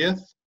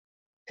 30th,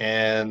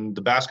 and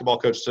the basketball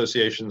coach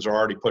associations are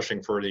already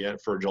pushing for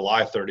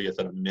July 30th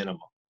at a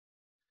minimum.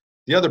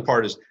 The other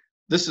part is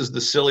this is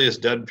the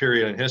silliest dead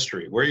period in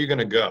history. Where are you going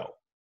to go?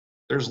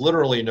 There's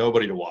literally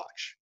nobody to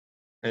watch,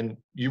 and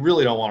you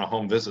really don't want to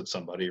home visit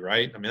somebody,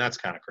 right? I mean, that's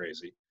kind of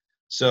crazy.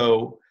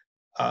 So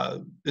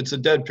it's a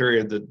dead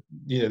period that,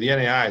 the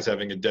NAI is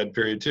having a dead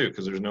period too,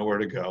 because there's nowhere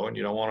to go and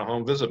you don't want to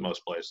home visit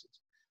most places.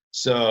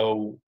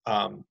 So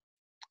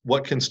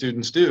what can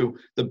students do?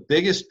 The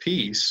biggest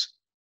piece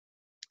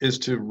is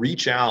to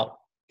reach out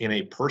in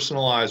a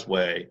personalized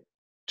way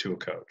to a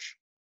coach.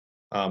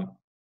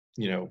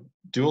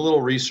 Do a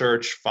little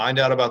research, find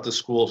out about the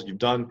schools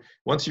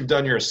once you've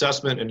done your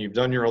assessment and you've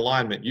done your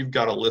alignment, you've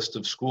got a list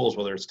of schools,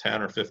 whether it's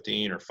 10 or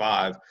 15 or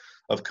 5,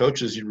 of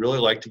coaches you'd really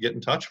like to get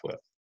in touch with.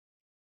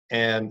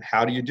 And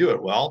how do you do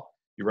it? Well,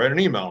 you write an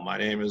email. My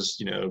name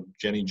is,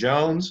 Jenny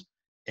Jones,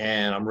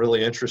 and I'm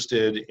really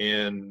interested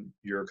in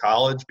your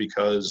college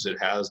because it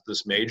has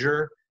this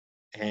major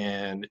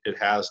and it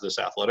has this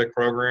athletic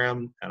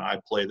program, and I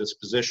play this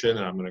position,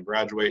 and I'm going to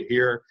graduate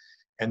here.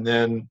 And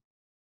then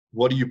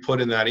what do you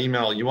put in that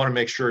email? You want to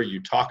make sure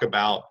you talk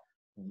about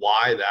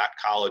why that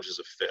college is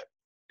a fit.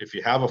 If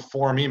you have a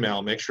form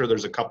email, make sure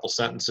there's a couple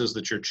sentences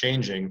that you're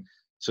changing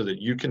so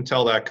that you can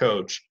tell that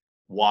coach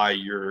why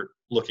you're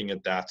looking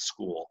at that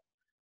school.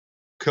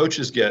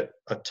 Coaches get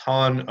a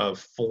ton of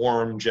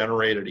form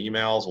generated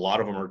emails. A lot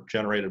of them are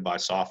generated by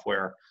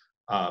software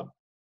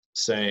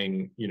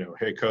saying,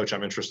 hey coach,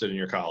 I'm interested in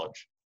your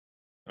college.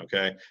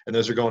 Okay. And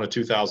those are going to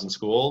 2,000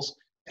 schools,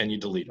 and you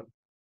delete them.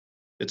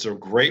 It's a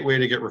great way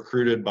to get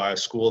recruited by a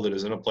school that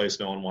is in a place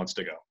no one wants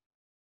to go,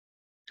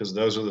 because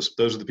those are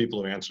the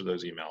people who answer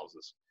those emails.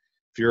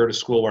 If you're at a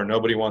school where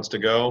nobody wants to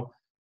go,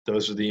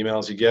 those are the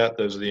emails you get.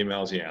 Those are the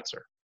emails you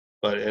answer.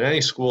 But at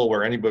any school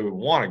where anybody would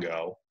want to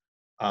go,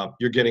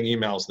 you're getting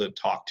emails that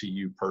talk to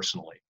you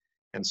personally.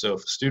 And so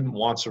if a student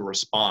wants a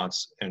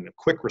response, and a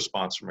quick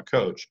response from a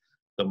coach,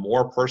 the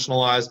more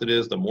personalized it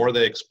is, the more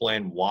they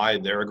explain why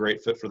they're a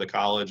great fit for the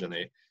college, and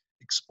they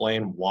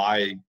explain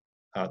why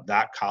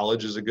that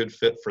college is a good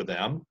fit for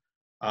them,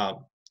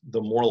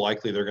 the more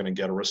likely they're going to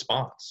get a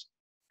response.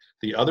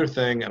 The other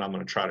thing, and I'm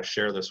going to try to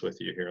share this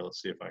with you here.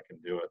 Let's see if I can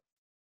do it.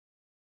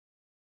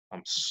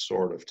 I'm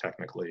sort of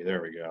technically,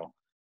 there we go.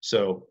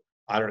 So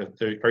I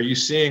don't know, are you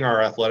seeing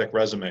our athletic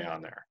resume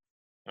on there?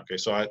 Okay,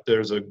 so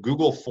there's a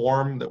Google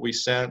form that we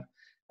sent,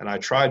 and I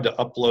tried to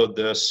upload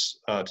this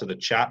to the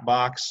chat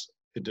box.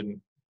 It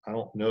didn't, I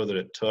don't know that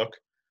it took.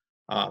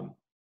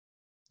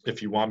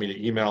 If you want me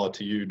to email it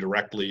to you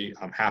directly,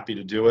 I'm happy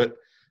to do it.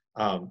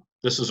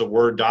 This is a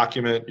Word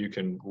document. You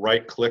can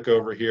right click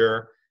over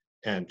here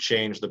and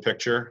change the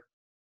picture.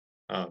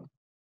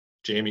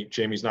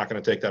 Jamie's not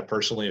going to take that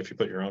personally if you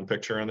put your own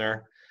picture in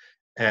there.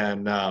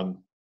 And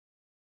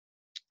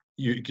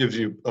it gives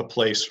you a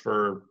place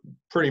for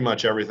pretty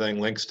much everything,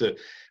 links to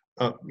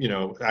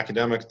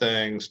academic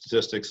things,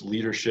 statistics,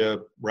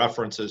 leadership,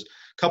 references. A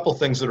couple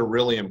things that are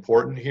really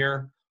important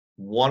here.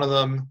 One of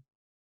them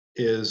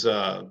is,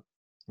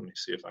 let me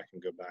see if I can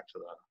go back to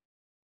that.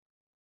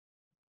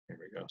 Here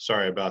we go.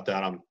 Sorry about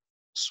that. I'm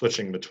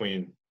switching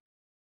between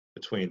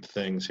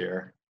things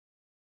here.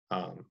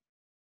 There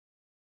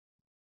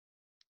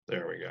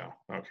we go.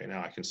 Okay,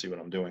 now I can see what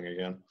I'm doing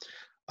again.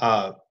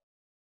 A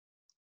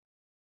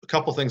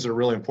couple things that are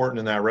really important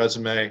in that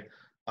resume.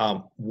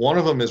 One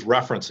of them is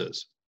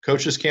references.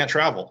 Coaches can't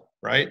travel,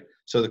 right?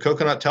 So the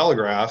Coconut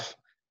Telegraph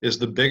is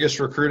the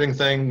biggest recruiting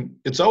thing.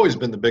 It's always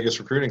been the biggest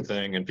recruiting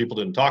thing, and people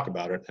didn't talk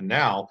about it. And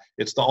now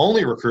it's the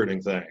only recruiting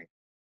thing.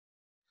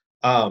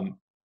 What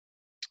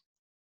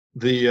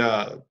do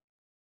you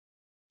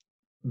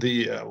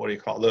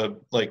call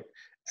it?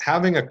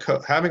 Having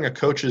a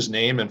coach's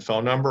name and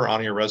phone number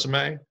on your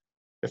resume.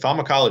 If I'm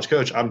a college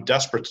coach, I'm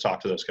desperate to talk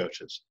to those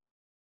coaches.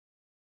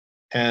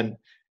 And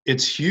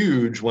it's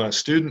huge when a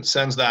student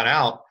sends that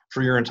out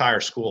for your entire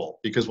school,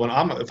 because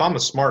if I'm a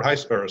smart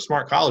a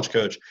smart college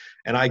coach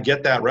and I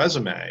get that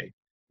resume,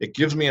 it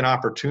gives me an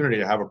opportunity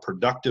to have a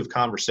productive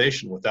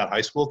conversation with that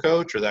high school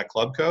coach or that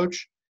club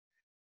coach.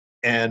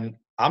 And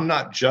I'm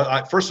not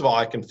just, first of all,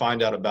 I can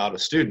find out about a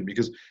student,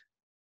 because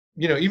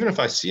even if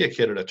I see a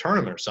kid at a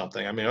tournament or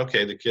something, I mean,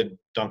 okay, the kid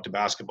dunked a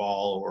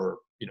basketball or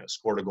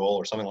scored a goal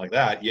or something like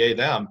that, yay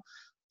them.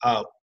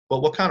 But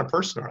what kind of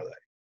person are they?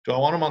 Do I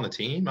want them on the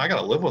team? I got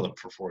to live with them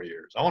for 4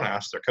 years. I want to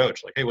ask their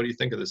coach, like, hey, what do you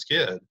think of this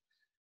kid?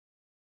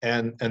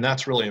 And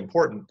that's really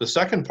important. The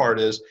second part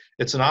is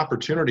it's an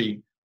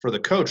opportunity for the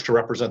coach to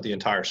represent the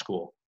entire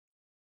school.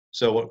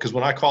 So, because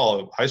when I call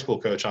a high school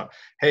coach on,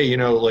 hey,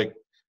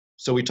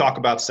 so we talk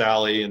about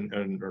Sally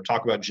or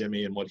talk about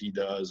Jimmy and what he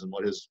does and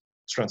what his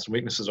strengths and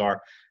weaknesses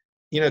are.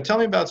 Tell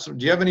me about,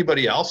 do you have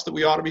anybody else that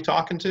we ought to be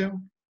talking to?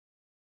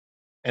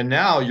 And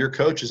now your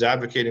coach is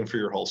advocating for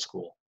your whole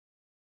school.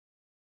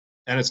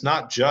 And it's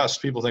not just,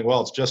 people think,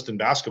 well, it's just in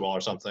basketball or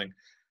something.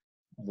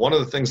 One of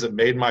the things that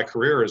made my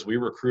career is we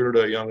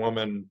recruited a young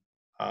woman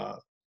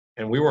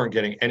and we weren't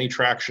getting any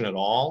traction at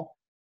all.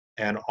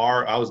 And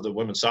I was the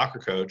women's soccer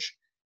coach,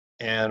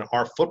 and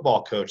our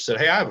football coach said,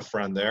 hey, I have a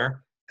friend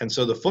there. And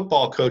so the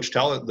football coach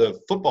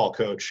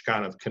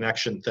kind of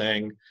connection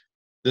thing,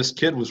 this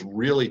kid was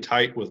really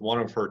tight with one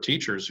of her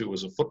teachers who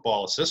was a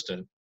football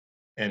assistant.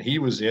 And he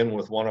was in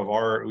with one of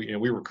our,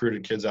 we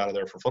recruited kids out of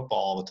there for football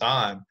all the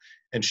time.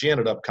 And she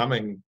ended up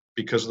coming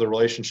because of the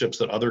relationships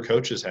that other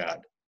coaches had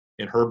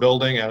in her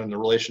building and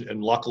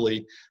and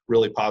luckily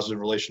really positive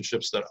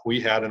relationships that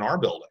we had in our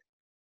building.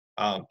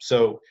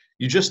 So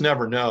you just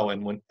never know.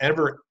 And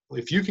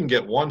if you can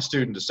get one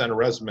student to send a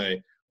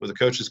resume with a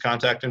coach's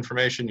contact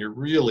information, you're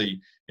really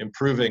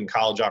improving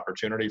college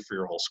opportunity for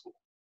your whole school.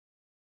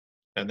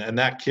 And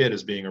that kid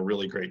is being a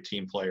really great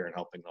team player and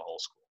helping the whole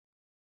school.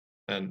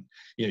 And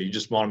you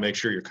just want to make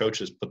sure your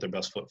coaches put their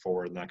best foot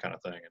forward and that kind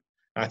of thing.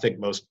 And I think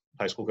most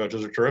high school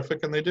coaches are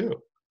terrific, and they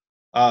do.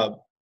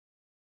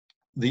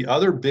 The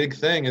other big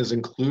thing is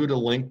include a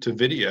link to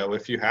video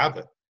if you have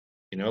it.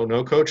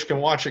 No coach can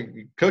watch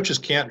it. Coaches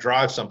can't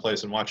drive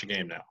someplace and watch a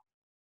game now.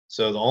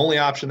 So the only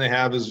option they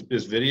have is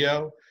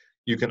video.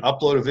 You can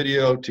upload a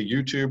video to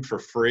YouTube for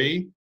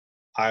free.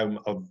 I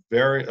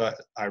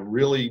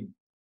really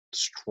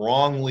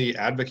strongly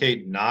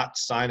advocate not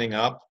signing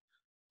up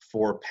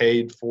for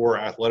paid for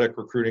athletic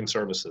recruiting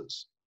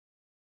services.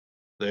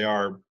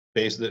 They're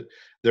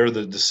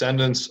the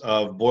descendants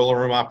of boiler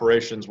room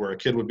operations, where a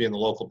kid would be in the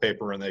local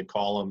paper and they'd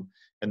call them,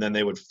 and then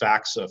they would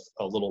fax a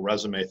little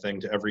resume thing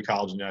to every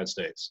college in the United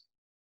States,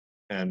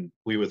 and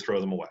we would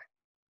throw them away.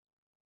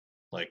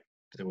 Like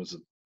it was a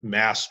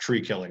mass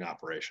tree killing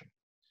operation.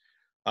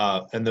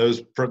 And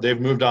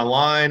they've moved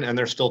online, and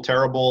they're still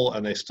terrible,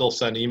 and they still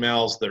send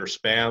emails that are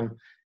spam.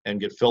 and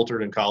get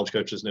filtered in college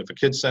coaches. And if a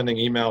kid's sending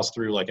emails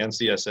through like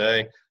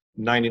NCSA,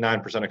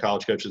 99% of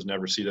college coaches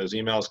never see those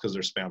emails because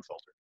they're spam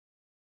filtered,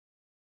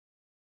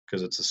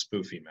 because it's a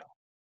spoof email.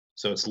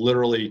 So it's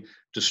literally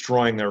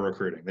destroying their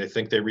recruiting. They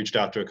think they reached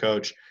out to a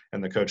coach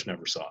and the coach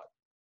never saw it.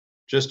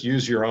 Just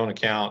use your own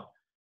account,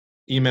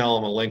 email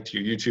them a link to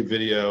your YouTube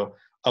video,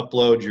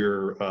 upload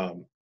your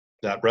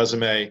that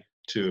resume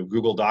to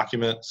Google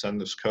document, send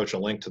this coach a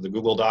link to the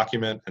Google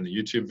document and the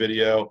YouTube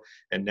video,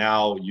 and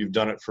now you've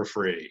done it for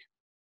free.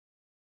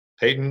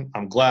 Peyton,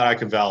 I'm glad I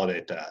can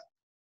validate that.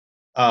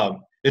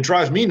 It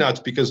drives me nuts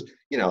because,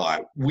 you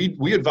know,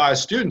 we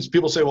advise students.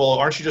 People say, well,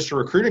 aren't you just a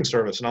recruiting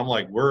service? And I'm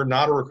like, we're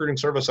not a recruiting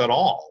service at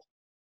all.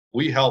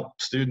 We help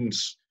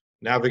students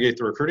navigate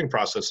the recruiting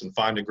process and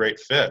find a great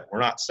fit. We're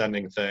not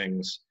sending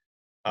things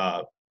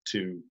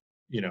to,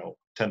 you know,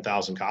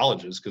 10,000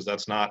 colleges, because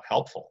that's not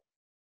helpful.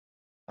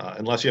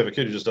 Unless you have a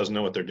kid who just doesn't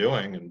know what they're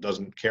doing and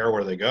doesn't care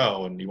where they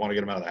go and you want to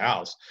get them out of the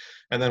house.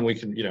 And then we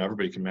can, you know,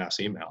 everybody can mass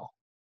email.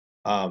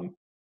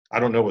 I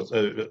don't know what,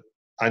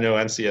 I know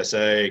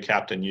NCSA,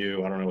 Captain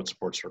U, I don't know what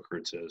Sports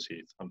Recruits is,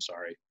 Heath, I'm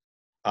sorry.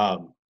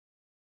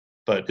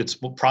 But it's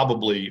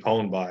probably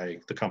owned by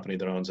the company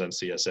that owns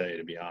NCSA,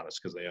 to be honest,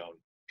 because they own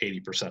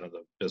 80% of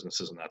the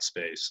businesses in that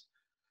space.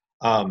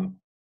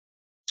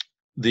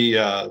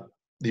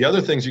 The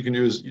other things you can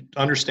do is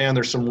understand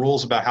there's some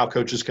rules about how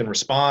coaches can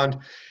respond.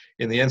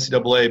 In the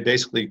NCAA,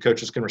 basically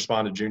coaches can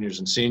respond to juniors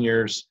and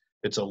seniors.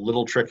 It's a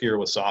little trickier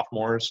with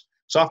sophomores.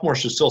 Sophomores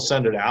should still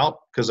send it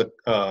out, because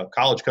a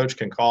college coach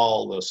can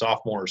call the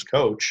sophomore's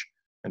coach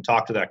and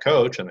talk to that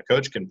coach, and the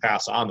coach can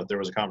pass on that there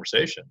was a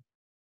conversation.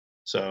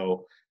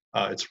 So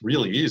it's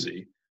really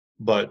easy,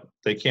 but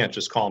they can't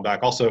just call them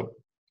back. Also,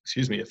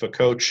 excuse me, if a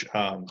coach,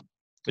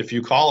 if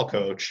you call a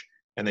coach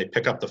and they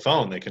pick up the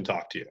phone, they can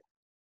talk to you.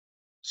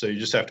 So you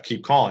just have to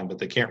keep calling, but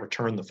they can't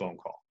return the phone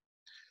call.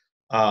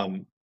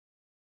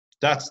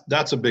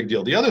 That's a big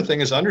deal. The other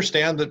thing is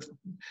understand that,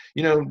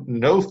 you know,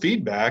 no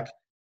feedback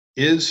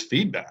is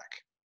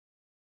feedback.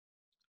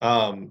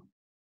 You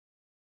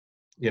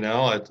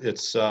know,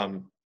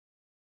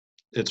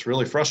 it's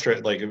really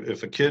frustrating. Like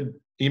if a kid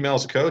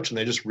emails a coach and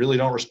they just really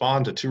don't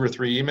respond to 2 or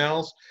 3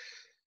 emails,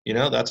 you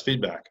know, that's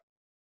feedback.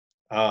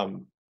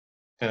 And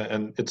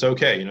it's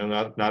okay. You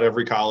know, not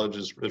every college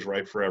is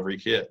right for every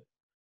kid.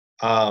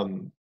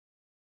 And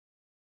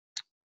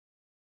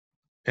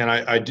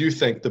I do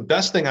think the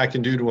best thing I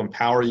can do to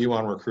empower you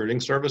on recruiting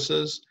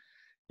services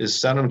is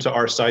send them to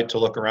our site to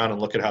look around and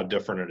look at how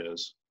different it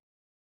is.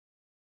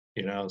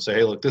 You know, and say,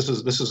 hey, look, this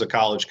is a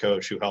college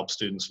coach who helps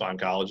students find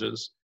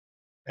colleges,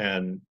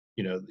 and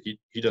you know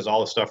he does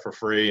all the stuff for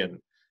free, and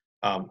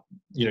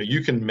you know,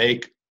 you can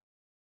make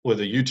with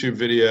a YouTube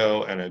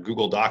video and a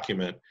Google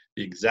document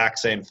the exact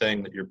same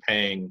thing that you're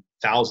paying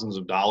thousands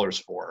of dollars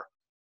for,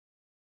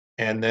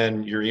 and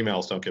then your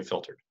emails don't get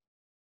filtered.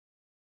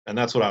 And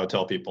that's what I would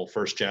tell people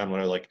first gen, when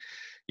I like,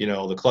 you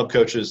know, the club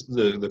coaches,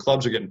 the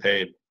clubs are getting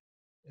paid,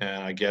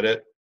 and I get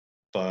it.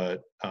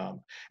 But,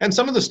 and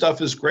some of the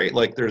stuff is great.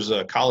 Like there's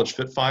a College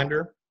Fit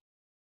Finder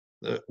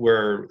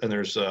and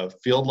there's a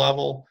Field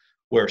Level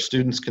where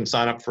students can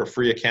sign up for a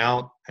free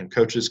account and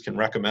coaches can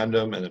recommend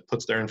them, and it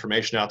puts their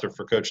information out there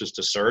for coaches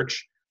to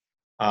search.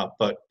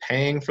 But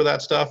paying for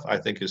that stuff, I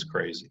think, is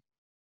crazy.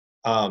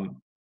 And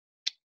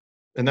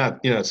that,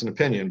 you know, it's an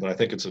opinion, but I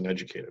think it's an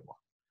educated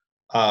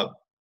one.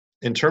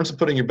 In terms of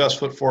putting your best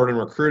foot forward in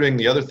recruiting,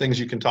 the other things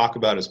you can talk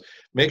about is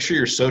make sure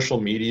your social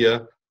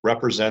media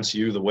represents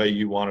you the way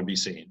you want to be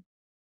seen,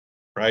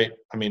 right?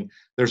 I mean,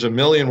 there's a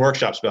million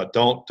workshops about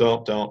don't.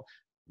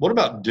 What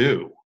about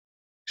do?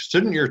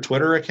 Shouldn't your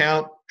Twitter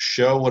account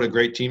show what a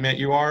great teammate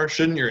you are?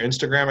 Shouldn't your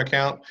Instagram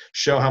account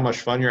show how much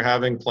fun you're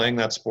having playing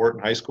that sport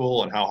in high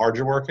school and how hard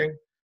you're working?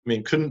 I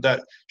mean,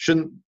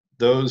 shouldn't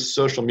those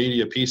social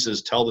media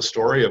pieces tell the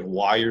story of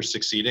why you're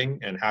succeeding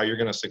and how you're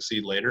going to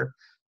succeed later?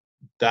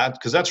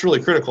 Because that's really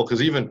critical,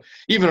 because even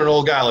an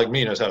old guy like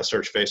me knows how to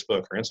search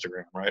Facebook or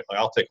Instagram, right? Like,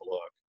 I'll take a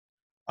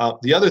look.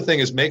 The other thing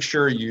is make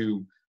sure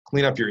you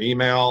clean up your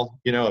email.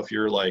 You know, if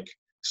you're like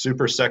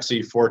super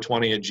sexy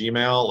 420 at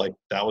Gmail, like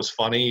that was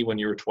funny when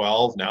you were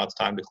 12, now it's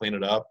time to clean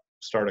it up,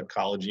 start a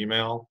college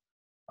email.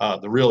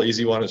 The real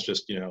easy one is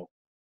just, you know,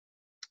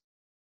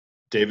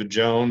 David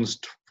Jones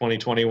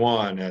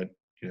 2021 at,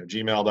 you know,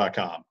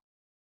 gmail.com.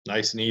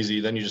 Nice and easy.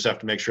 Then you just have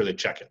to make sure they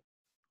check it,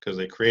 because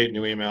they create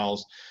new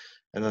emails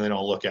and then they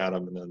don't look at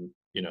them, and then,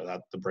 you know,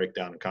 that the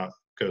breakdown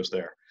goes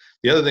there.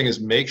 The other thing is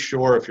make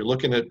sure if you're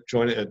looking at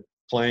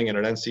playing in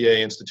an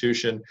NCAA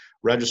institution,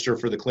 register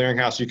for the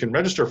clearinghouse. You can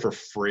register for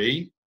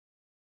free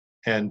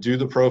and do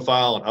the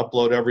profile and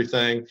upload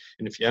everything.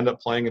 And if you end up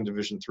playing in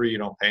Division III, you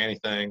don't pay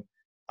anything.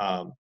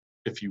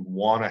 If you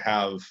want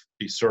to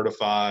be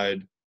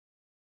certified,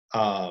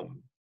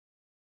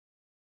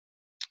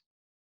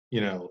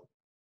 you know,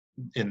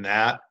 in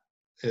that,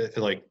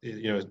 like,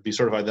 you know, be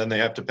certified, then they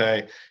have to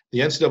pay. The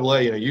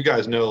NCAA, you know, you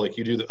guys know, like,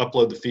 you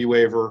upload the fee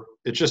waiver.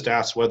 It just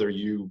asks whether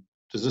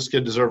does this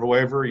kid deserve a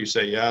waiver? You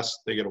say yes,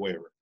 they get a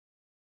waiver.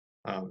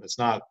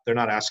 They're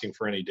not asking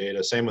for any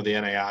data. Same with the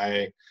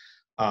NAIA.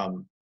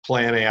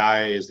 Plan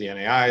AI is the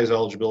NAIA's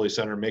eligibility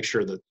center. Make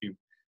sure that you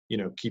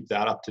keep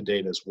that up to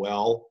date as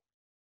well.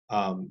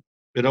 I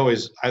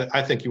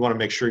think you want to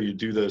make sure you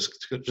do those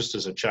just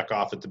as a check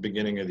off at the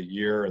beginning of the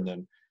year, and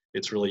then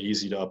it's really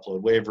easy to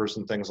upload waivers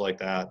and things like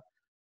that.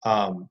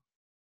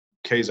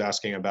 Kay's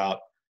asking about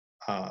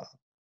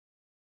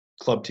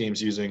club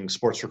teams using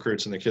sports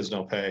recruits and the kids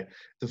don't pay.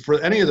 For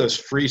any of those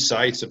free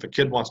sites, if a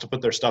kid wants to put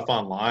their stuff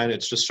online,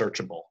 it's just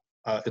searchable.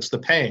 It's the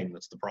paying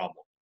that's the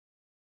problem.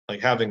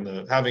 Like having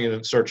it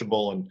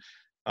searchable,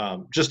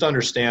 and just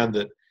understand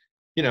that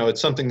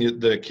it's something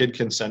the kid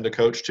can send a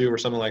coach to or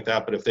something like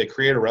that. But if they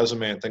create a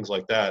resume and things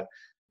like that, I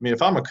mean,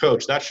 if I'm a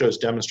coach, that shows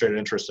demonstrated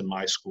interest in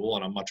my school,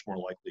 and I'm much more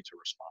likely to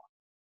respond.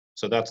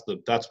 So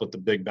that's what the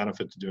big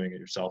benefit to doing it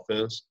yourself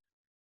is.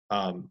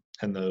 And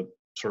the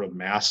sort of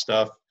mass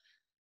stuff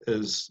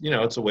is,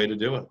 it's a way to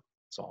do it.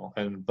 That's all.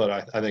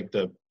 But I think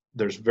that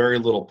there's very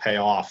little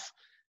payoff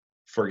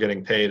for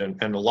getting paid.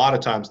 And a lot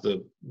of times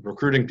the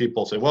recruiting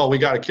people say, well, we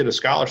got a kid a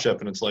scholarship.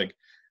 And it's like,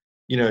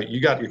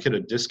 you got your kid a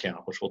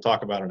discount, which we'll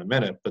talk about in a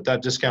minute, but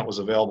that discount was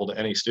available to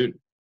any student.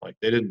 Like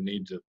they didn't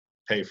need to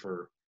pay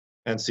for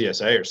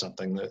NCSA or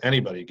something. That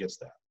anybody gets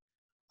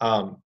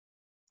that.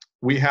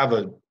 We have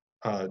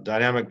a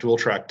dynamic dual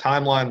track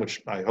timeline,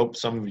 which I hope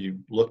some of you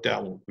looked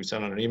at when we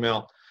sent out an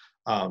email.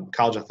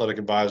 College Athletic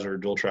Advisor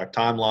dual track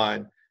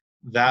timeline.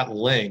 That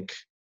link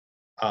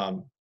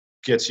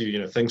gets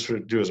you, things to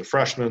do as a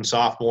freshman,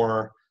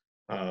 sophomore,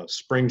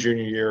 spring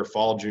junior year,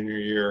 fall junior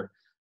year,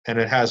 and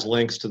it has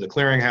links to the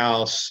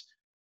Clearinghouse,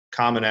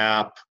 Common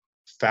App,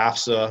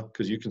 FAFSA,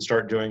 because you can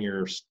start doing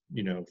your,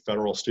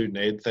 federal student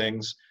aid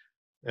things,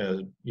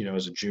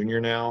 as a junior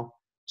now.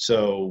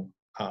 So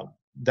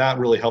that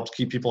really helps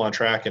keep people on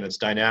track, and it's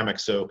dynamic.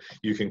 So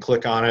you can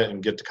click on it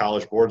and get to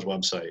College Board's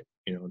website,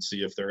 and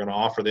see if they're going to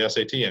offer the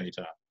SAT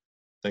anytime,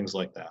 things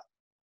like that.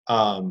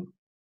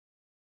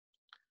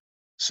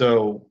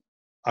 So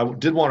I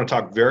did want to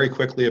talk very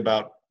quickly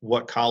about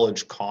what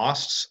college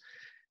costs.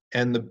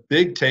 And the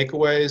big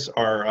takeaways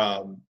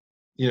are,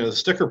 the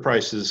sticker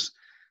prices.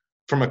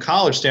 From a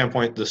college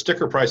standpoint, the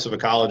sticker price of a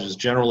college is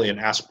generally an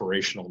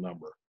aspirational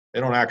number.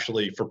 They don't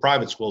actually, for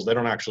private schools, they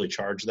don't actually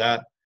charge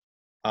that.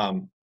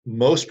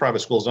 Most private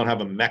schools don't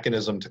have a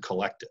mechanism to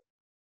collect it.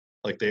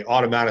 Like they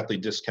automatically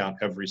discount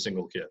every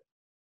single kid.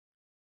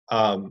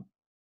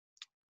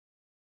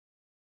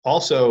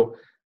 Also,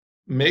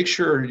 make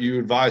sure you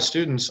advise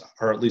students,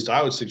 or at least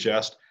I would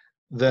suggest,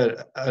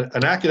 that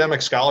an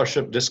academic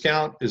scholarship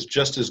discount is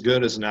just as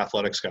good as an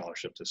athletic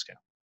scholarship discount.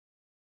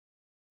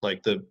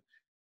 Like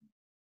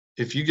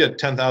if you get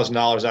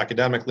 $10,000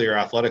 academically or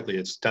athletically,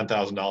 it's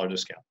 $10,000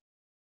 discount.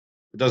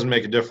 It doesn't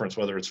make a difference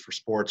whether it's for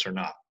sports or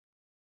not.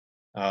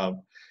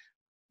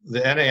 The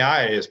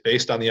NAIA is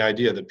based on the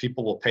idea that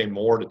people will pay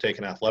more to take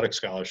an athletic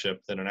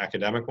scholarship than an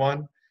academic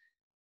one.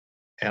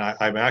 And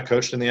I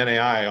coached in the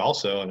NAIA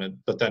also,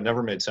 but that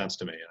never made sense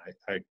to me.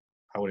 And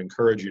I would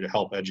encourage you to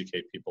help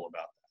educate people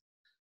about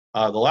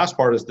that. The last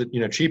part is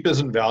that, cheap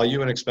isn't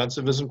value and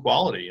expensive isn't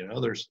quality.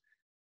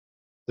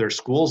 There's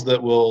schools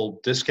that will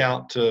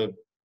discount to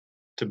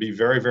be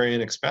very, very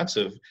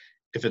inexpensive.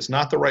 If it's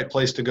not the right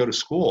place to go to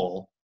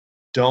school,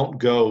 don't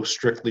go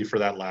strictly for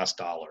that last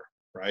dollar,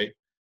 right?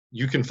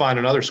 You can find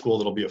another school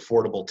that'll be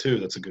affordable too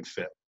that's a good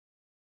fit.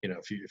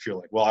 If you're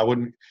like, well, I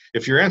wouldn't,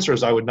 if your answer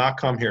is I would not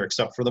come here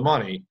except for the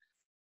money,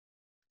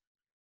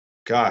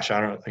 gosh,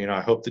 I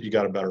hope that you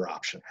got a better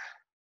option.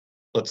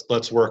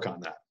 Let's work on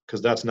that,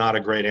 because that's not a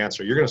great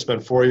answer. You're going to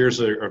spend 4 years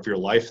of your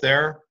life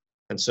there.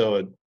 And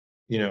so,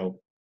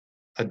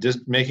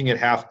 making it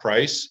half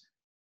price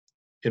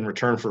in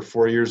return for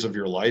 4 years of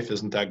your life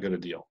isn't that good a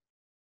deal.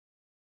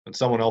 And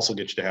someone else will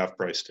get you to half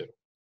price too.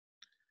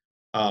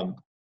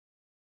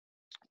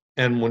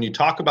 And when you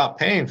talk about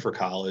paying for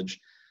college,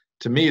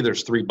 to me,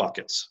 there's 3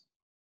 buckets,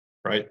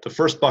 right? The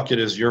first bucket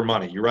is your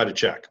money. You write a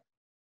check.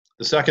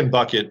 The second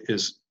bucket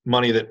is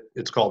money that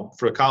it's called,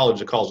 for a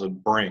college, it calls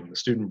it bring. The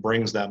student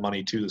brings that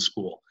money to the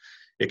school.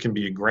 It can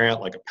be a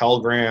grant like a Pell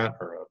Grant,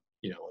 or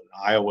in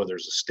Iowa,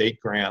 there's a state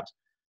grant.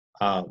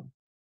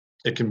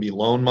 It can be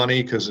loan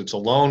money because it's a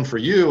loan for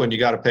you and you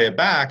got to pay it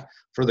back.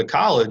 For the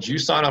college, you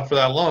sign up for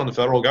that loan, the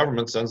federal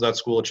government sends that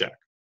school a check.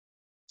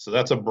 So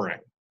that's a bring.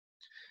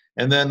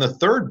 And then the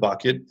third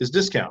bucket is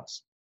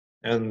discounts.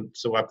 And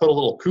so I put a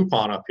little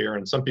coupon up here,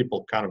 and some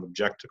people kind of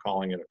object to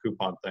calling it a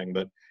coupon thing,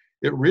 but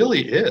it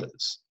really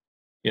is.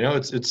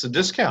 It's a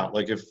discount.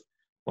 Like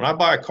when I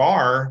buy a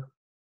car,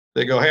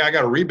 they go, hey, I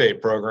got a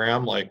rebate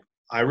program. Like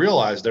I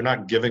realize they're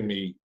not giving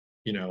me,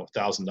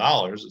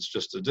 $1,000. It's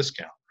just a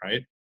discount,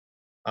 right?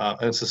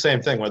 And it's the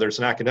same thing, whether it's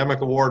an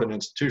academic award, an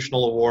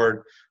institutional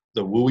award,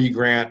 the WUI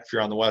grant, if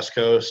you're on the West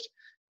Coast.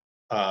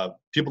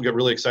 People get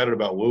really excited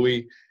about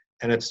WUI,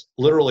 and it's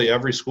literally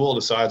every school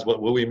decides what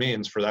WUI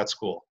means for that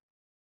school.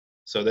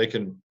 So they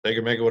can make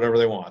it whatever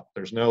they want.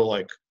 There's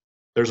no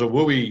there's a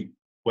WUI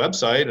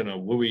website and a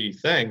WUI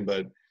thing,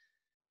 but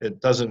it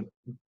doesn't,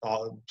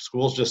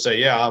 schools just say,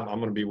 yeah, I'm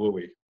going to be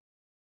WUI.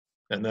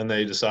 And then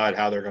they decide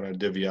how they're going to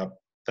divvy up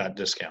that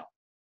discount,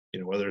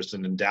 whether it's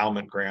an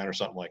endowment grant or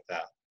something like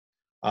that.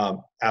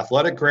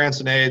 Athletic grants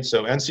and aid,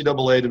 so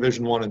NCAA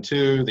Division I and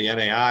II, the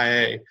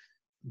NAIA,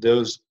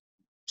 those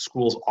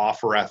schools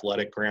offer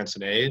athletic grants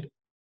and aid.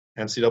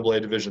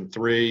 NCAA Division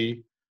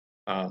III,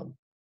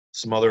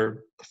 some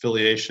other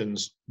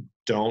affiliations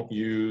don't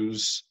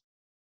use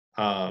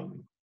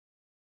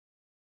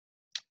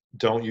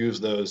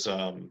those.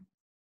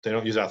 They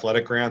don't use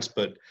athletic grants,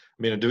 but I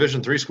mean, a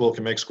Division III school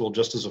can make school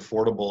just as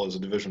affordable as a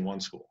Division I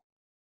school.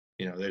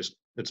 You know,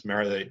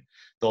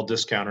 they'll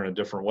discount it in a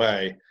different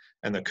way,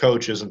 and the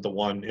coach isn't the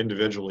one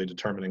individually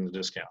determining the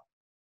discount.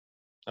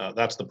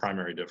 That's the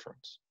primary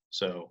difference.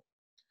 So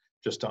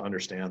just to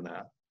understand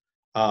that.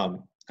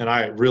 And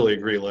I really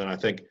agree, Lynn. I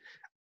think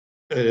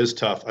it is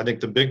tough. I think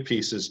the big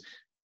piece is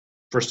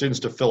for students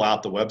to fill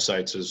out the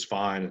websites is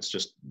fine. It's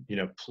just, you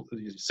know,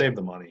 save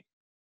the money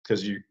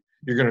because you're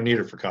going to need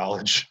it for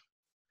college.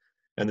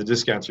 And the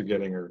discounts you're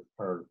getting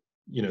are,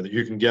 you know, that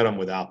you can get them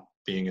without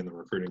being in the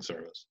recruiting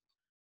service.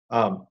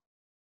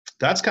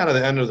 That's kind of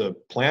the end of the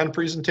plan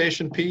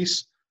presentation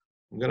piece.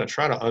 I'm going to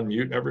try to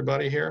unmute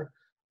everybody here.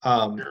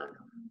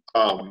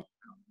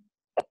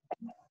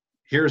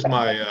 Here's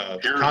my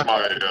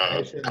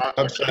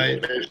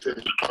website.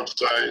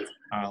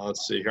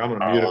 Let's see here. I'm going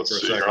to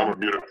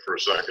mute it for a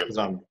second. Because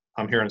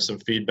I'm hearing some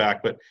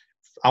feedback, but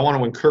I want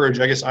to encourage.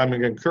 I guess I'm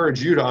going to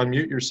encourage you to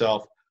unmute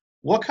yourself.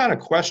 What kind of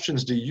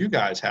questions do you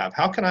guys have?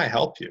 How can I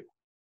help you?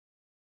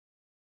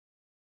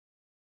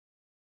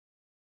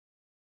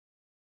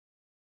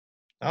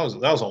 That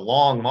was a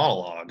long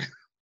monologue.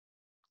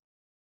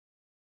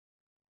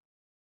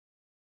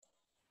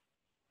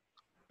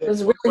 It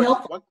was really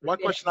helpful. One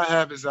question I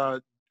have is,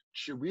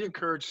 should we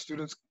encourage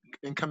students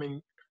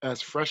incoming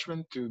as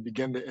freshmen to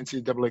begin the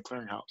NCAA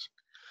clearinghouse?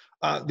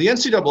 The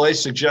NCAA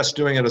suggests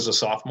doing it as a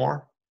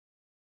sophomore.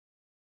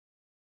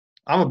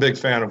 I'm a big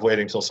fan of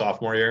waiting till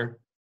sophomore year.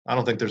 I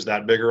don't think there's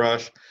that big a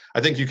rush. I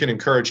think you can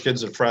encourage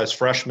kids as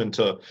freshmen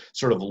to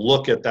sort of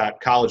look at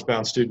that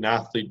college-bound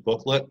student-athlete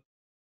booklet.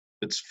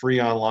 It's free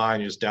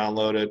online. You just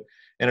download it,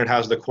 and it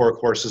has the core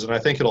courses. And I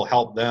think it'll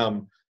help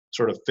them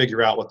sort of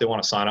figure out what they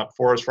want to sign up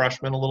for as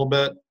freshmen a little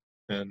bit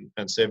and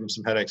save them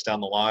some headaches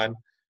down the line.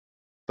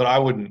 But I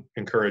wouldn't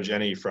encourage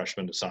any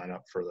freshman to sign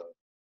up for the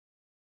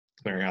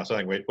clearinghouse.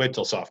 I think wait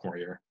till sophomore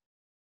year.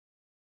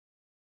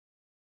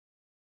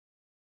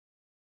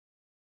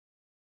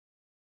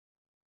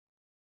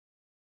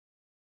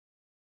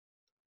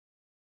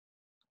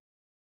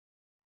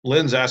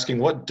 Lynn's asking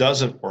what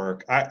doesn't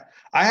work. I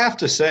have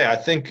to say, I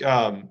think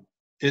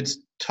it's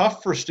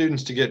tough for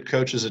students to get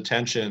coaches'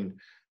 attention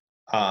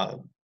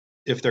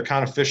if they're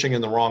kind of fishing in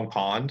the wrong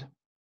pond.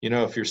 You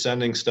know, if you're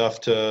sending stuff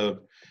to,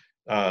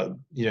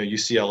 you know,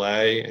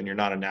 UCLA and you're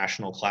not a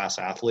national class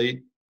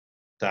athlete,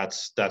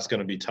 that's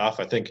going to be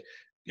tough. I think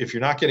if you're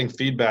not getting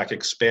feedback,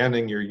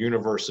 expanding your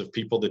universe of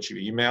people that you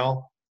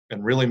email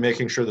and really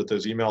making sure that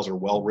those emails are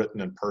well written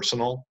and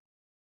personal.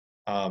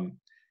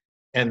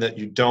 And that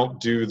you don't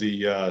do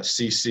the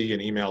CC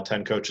and email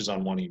 10 coaches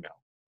on one email.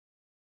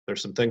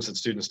 There's some things that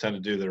students tend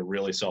to do that are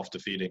really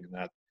self-defeating,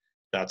 and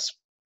that's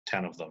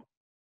 10 of them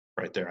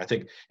right there. I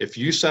think if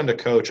you send a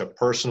coach a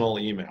personal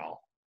email,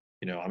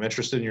 you know, I'm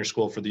interested in your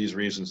school for these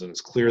reasons, and it's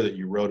clear that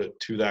you wrote it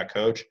to that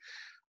coach,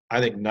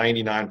 I think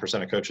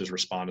 99% of coaches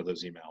respond to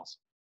those emails.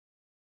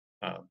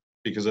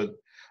 Because, I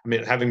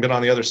mean, having been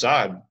on the other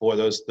side, boy,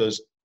 those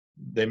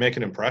they make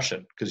an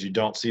impression because you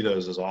don't see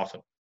those as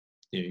often.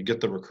 You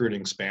get the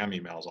recruiting spam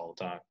emails all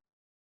the time.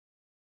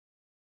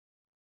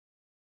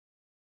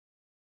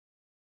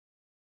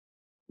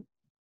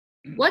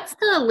 What's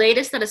the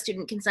latest that a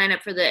student can sign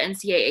up for the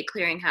NCAA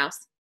clearinghouse?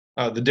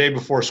 The day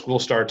before school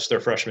starts their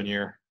freshman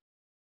year.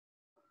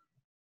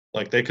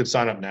 Like they could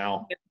sign up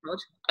now.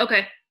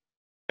 Okay.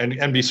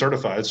 And be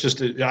certified. It's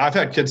just, I've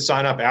had kids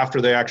sign up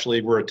after they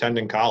actually were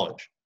attending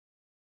college.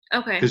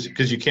 Okay.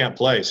 Because you can't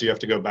play, so you have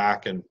to go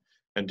back and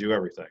do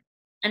everything.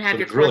 And have so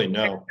your really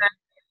no.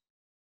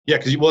 Yeah,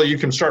 because you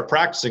can start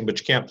practicing, but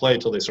you can't play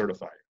until they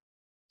certify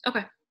you.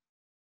 Okay.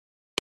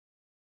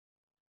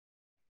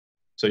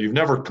 So you've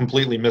never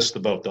completely missed the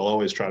boat. They'll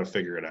always try to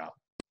figure it out.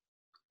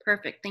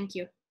 Perfect. Thank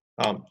you.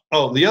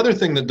 The other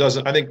thing that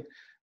doesn't, I think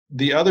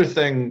the other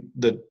thing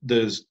that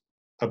is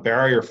a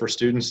barrier for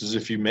students is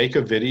if you make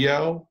a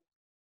video,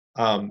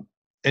 and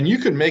you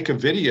can make a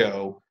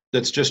video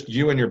that's just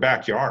you in your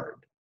backyard.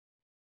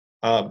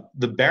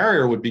 The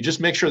barrier would be just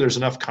make sure there's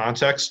enough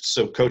context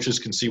so coaches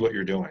can see what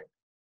you're doing.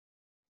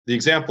 The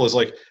example is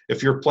like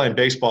if you're playing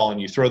baseball and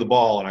you throw the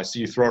ball and I see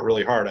you throw it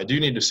really hard, I do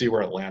need to see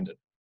where it landed.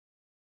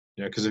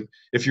 You know, because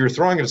if you're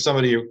throwing it at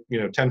somebody,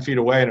 10 feet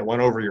away and it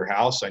went over your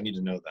house, I need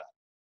to know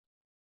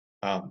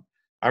that.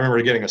 I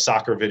remember getting a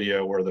soccer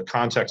video where the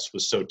context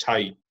was so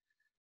tight,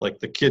 like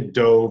the kid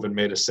dove and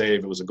made a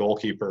save. It was a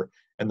goalkeeper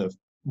and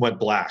went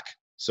black.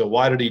 So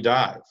why did he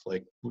dive?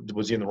 Like,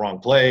 was he in the wrong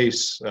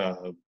place?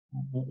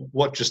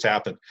 What just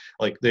happened?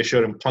 Like they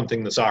showed him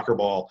punting the soccer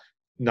ball,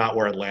 not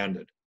where it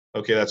landed.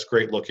 Okay, that's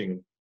great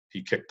looking.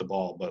 He kicked the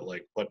ball, but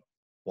like,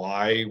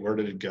 why? Where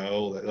did it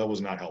go? That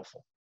was not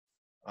helpful.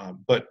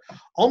 But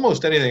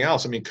almost anything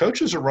else, I mean,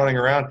 coaches are running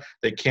around.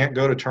 They can't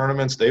go to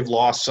tournaments. They've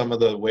lost some of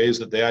the ways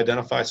that they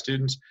identify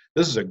students.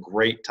 This is a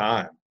great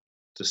time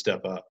to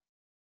step up.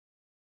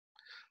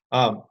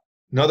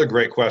 Another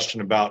great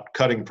question about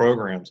cutting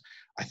programs.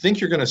 I think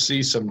you're going to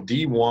see some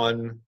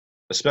D1,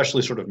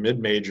 especially sort of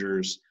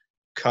mid-majors,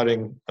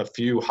 cutting a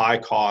few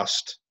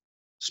high-cost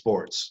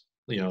sports,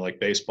 like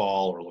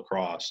baseball or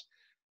lacrosse.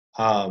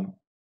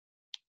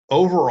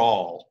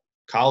 Overall,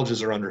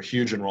 colleges are under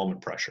huge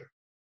enrollment pressure.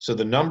 So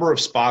the number of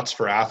spots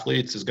for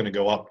athletes is going to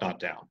go up, not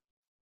down.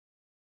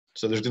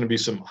 So there's going to be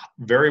some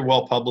very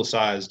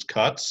well-publicized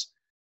cuts.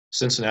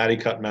 Cincinnati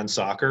cut men's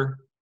soccer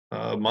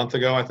a month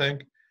ago, I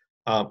think.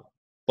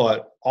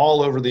 But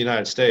all over the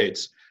United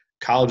States,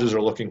 colleges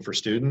are looking for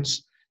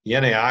students. The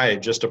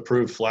NAIA just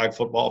approved flag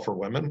football for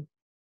women.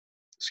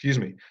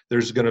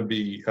 There's going to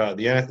be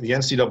the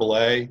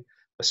NCAA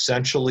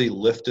essentially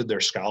lifted their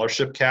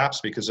scholarship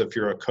caps, because if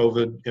you're a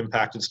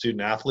COVID-impacted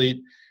student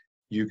athlete,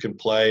 you can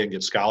play and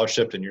get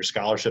scholarship, and your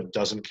scholarship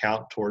doesn't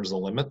count towards the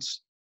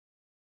limits.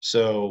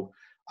 So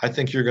I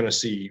think you're going to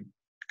see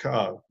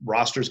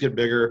rosters get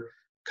bigger,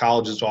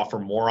 colleges offer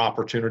more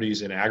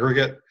opportunities in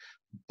aggregate,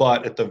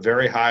 but at the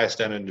very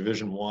highest end in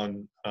Division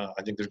I,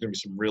 I think there's going to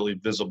be some really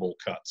visible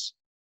cuts.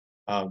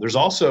 There's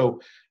also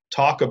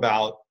talk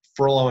about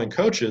furloughing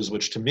coaches,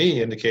 which to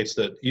me indicates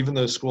that even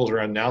though schools are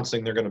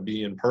announcing they're going to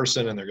be in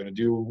person and they're going to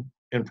do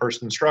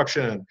in-person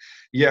instruction, and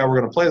yeah, we're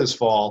going to play this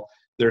fall,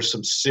 there's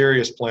some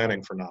serious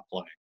planning for not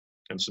playing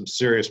and some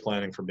serious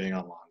planning for being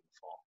online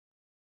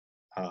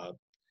in the fall.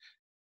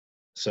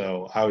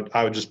 So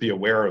I would just be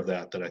aware of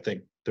that I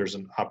think there's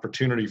an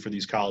opportunity for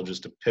these colleges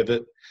to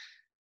pivot,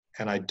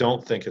 and I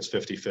don't think it's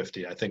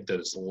 50-50. I think that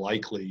it's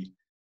likely,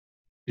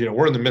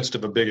 we're in the midst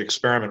of a big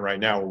experiment right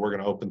now where we're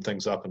going to open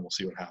things up and we'll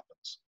see what happens.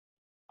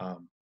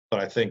 But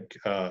I think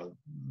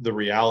the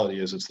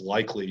reality is it's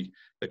likely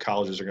that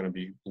colleges are going to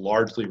be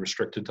largely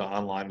restricted to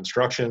online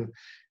instruction,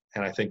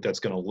 and I think that's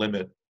going to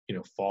limit,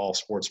 fall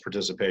sports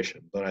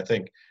participation. But I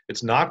think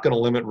it's not going to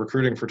limit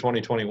recruiting for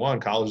 2021.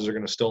 Colleges are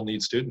going to still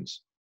need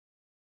students.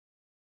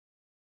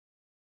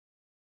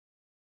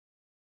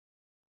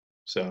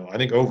 So I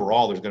think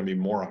overall there's going to be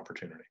more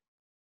opportunity.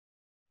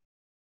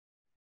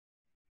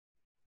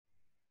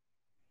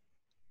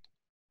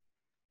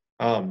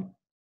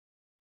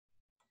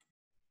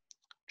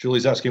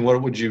 Julie's asking,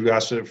 what would you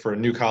ask for a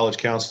new college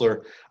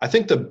counselor? I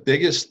think the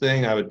biggest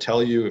thing I would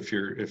tell you if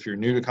you're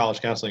new to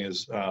college counseling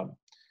is,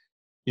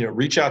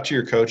 reach out to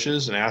your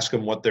coaches and ask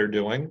them what they're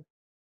doing.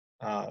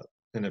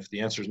 And if the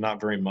answer is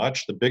not very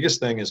much, the biggest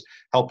thing is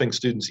helping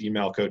students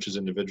email coaches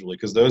individually,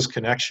 because those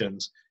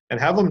connections, and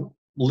have them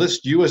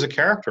list you as a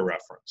character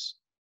reference,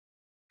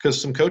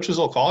 because some coaches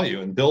will call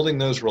you, and building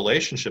those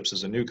relationships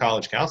as a new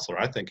college counselor,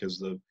 I think,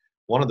 is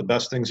one of the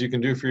best things you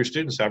can do for your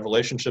students, have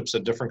relationships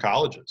at different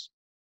colleges.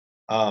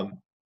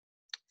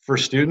 For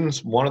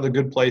students, one of the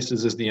good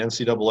places is the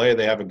NCAA.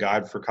 They have a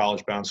guide for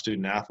college-bound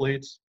student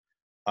athletes.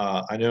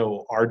 I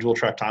know our Dual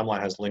Track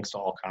Timeline has links to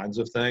all kinds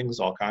of things,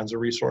 all kinds of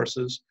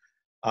resources.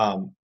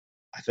 I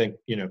think,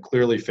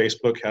 clearly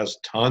Facebook has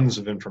tons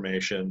of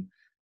information.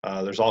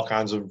 There's all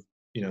kinds of,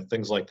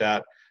 things like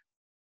that.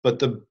 But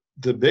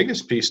the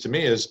biggest piece to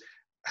me is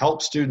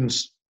help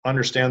students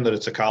understand that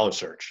it's a college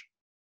search,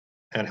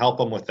 and help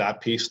them with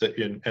that piece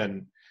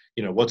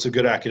what's a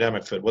good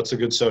academic fit, what's a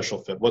good social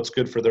fit, what's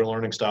good for their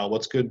learning style,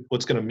 what's going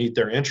to meet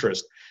their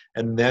interest.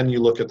 And then you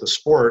look at the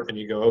sport and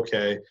you go,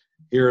 okay,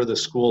 here are the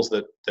schools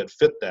that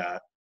fit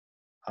that,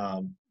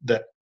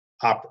 that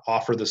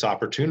offer this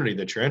opportunity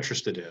that you're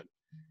interested in,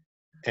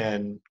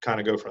 and kind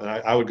of go from,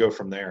 I would go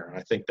from there. And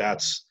I think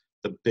that's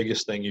the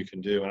biggest thing you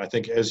can do. And I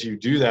think as you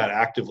do that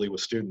actively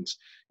with students,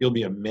 you'll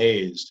be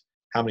amazed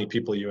how many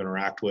people you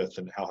interact with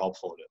and how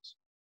helpful it is,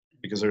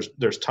 because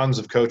there's tons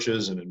of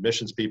coaches and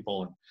admissions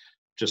people and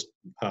just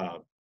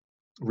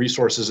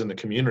resources in the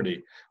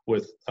community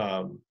with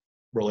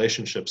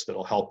relationships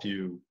that'll help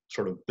you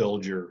sort of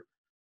build your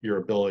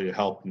ability to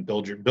help and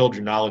build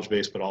your knowledge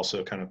base, but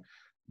also kind of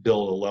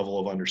build a level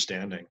of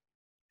understanding,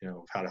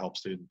 of how to help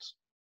students.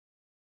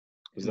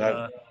 Is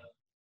that?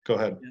 Go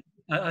ahead.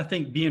 I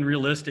think being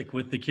realistic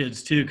with the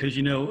kids too, because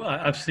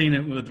I've seen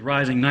it with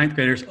rising ninth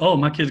graders. Oh,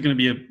 my kid's going to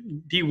be a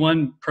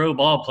D1 pro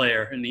ball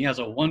player, and he has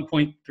a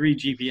 1.3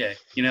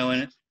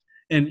 GPA.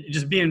 And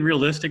just being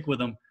realistic with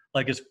them.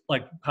 Like it's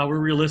like how we're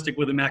realistic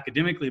with them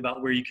academically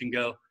about where you can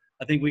go.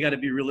 I think we got to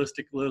be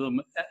realistic with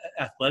them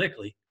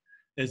athletically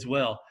as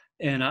well.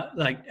 And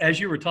as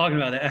you were talking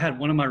about that, I had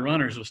one of my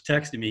runners was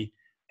texting me,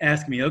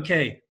 asking me,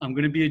 okay, I'm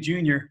going to be a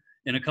junior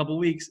in a couple of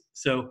weeks.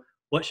 So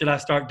what should I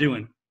start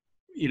doing?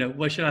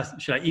 What should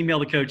I email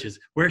the coaches?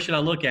 Where should I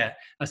look at?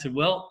 I said,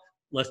 well,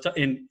 let's talk.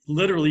 And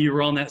literally you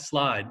were on that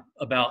slide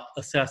about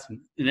assessment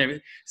and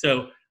everything.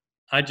 So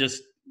I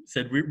just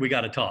said, we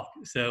got to talk.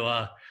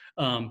 So,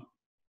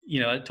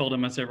 I told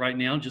him, I said, right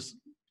now, just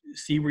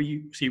see where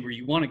you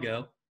want to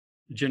go,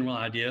 general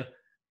idea,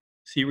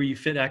 see where you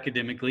fit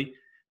academically,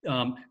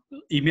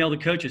 email the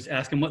coaches,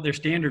 ask them what their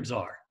standards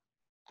are.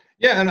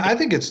 Yeah. And I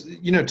think it's,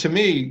 to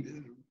me,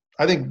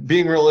 I think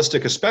being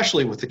realistic,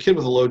 especially with the kid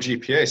with a low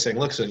GPA, saying,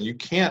 listen, you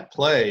can't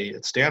play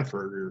at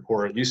Stanford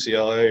or at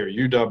UCLA or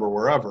UW or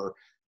wherever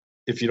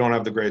if you don't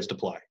have the grades to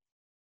play,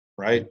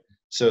 right?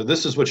 So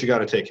this is what you got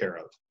to take care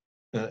of.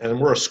 And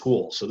we're a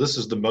school, so this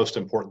is the most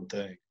important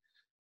thing.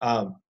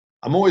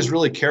 I'm always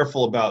really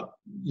careful about,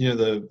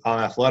 on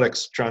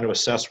athletics, trying to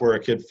assess where a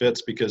kid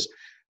fits, because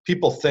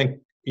people think,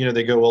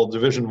 they go, well,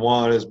 Division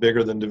I is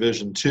bigger than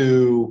Division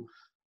II,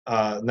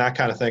 and that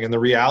kind of thing. And the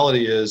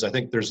reality is, I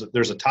think there's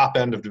a top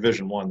end of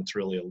Division I that's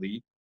really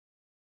elite,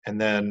 and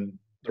then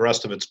the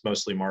rest of it's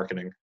mostly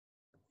marketing.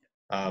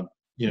 I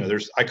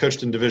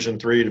coached in Division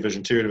III,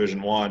 Division II,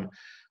 Division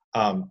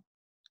I,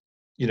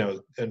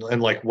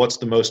 and like, what's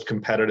the most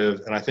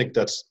competitive? And I think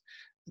that's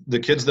the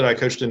kids that I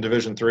coached in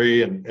Division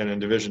III and in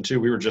Division II,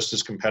 we were just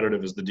as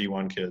competitive as the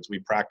D1 kids. We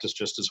practiced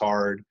just as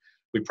hard.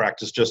 We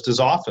practiced just as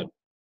often.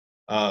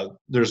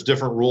 There's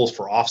different rules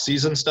for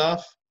off-season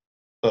stuff,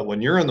 but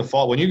when you're in the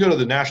fall, when you go to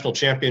the national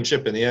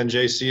championship in the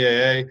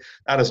NJCAA,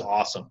 that is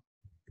awesome.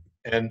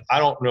 And I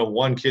don't know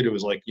one kid who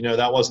was like,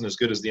 that wasn't as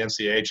good as the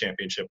NCAA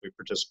championship we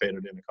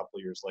participated in a couple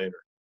of years later,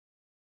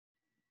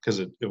 because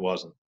it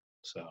wasn't.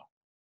 So,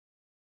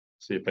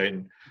 see you,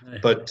 Peyton.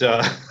 But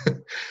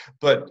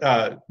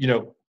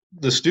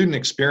the student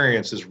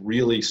experience is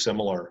really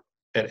similar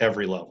at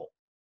every level.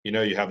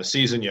 You have a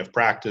season, you have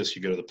practice,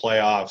 you go to the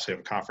playoffs, you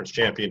have a conference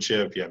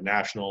championship, you have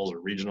nationals or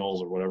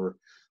regionals or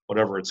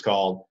whatever it's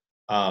called.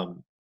 I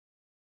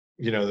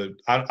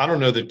don't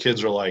know that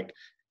kids are like,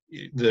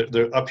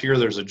 they're up here,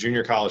 there's a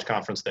junior college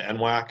conference, the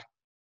NWAC,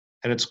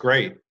 and it's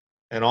great.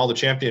 And all the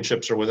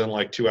championships are within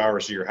like 2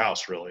 hours of your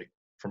house, really,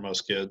 for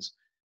most kids.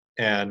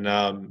 And,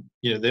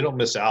 they don't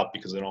miss out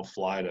because they don't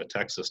fly to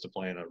Texas to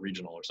play in a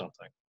regional or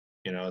something.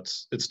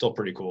 It's still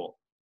pretty cool.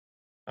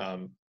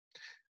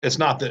 It's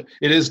not that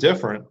it is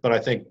different, but I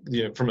think,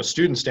 from a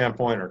student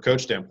standpoint or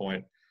coach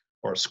standpoint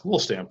or a school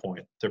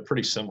standpoint, they're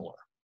pretty similar.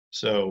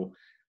 So,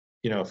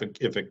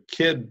 if a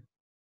kid,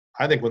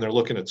 I think when they're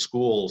looking at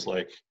schools,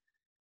 like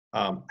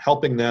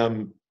helping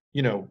them,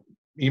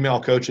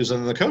 email coaches,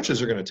 and the coaches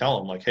are going to tell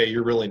them like, hey,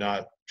 you're really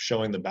not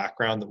showing the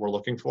background that we're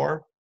looking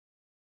for.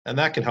 And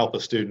that can help a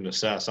student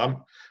assess.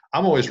 I'm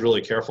always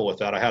really careful with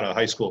that. I had a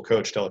high school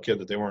coach tell a kid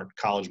that they weren't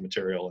college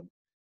material,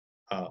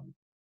 and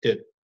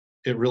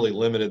it really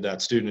limited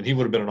that student. And he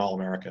would have been an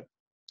All-American.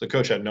 The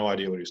coach had no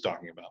idea what he was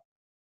talking about.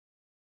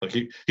 Like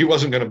he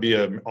wasn't going to be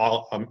an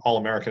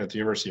All-American at the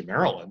University of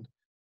Maryland,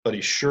 but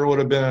he sure would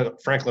have been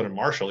at Franklin and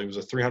Marshall. He was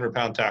a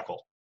 300-pound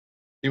tackle.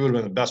 He would have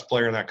been the best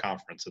player in that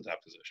conference at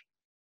that position.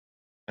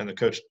 And the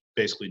coach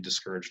basically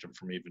discouraged him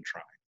from even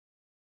trying.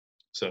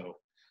 So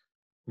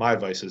my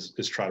advice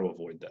is try to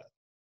avoid that.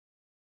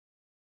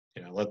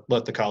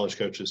 Let the college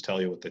coaches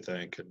tell you what they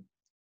think, and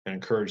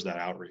encourage that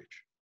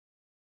outreach.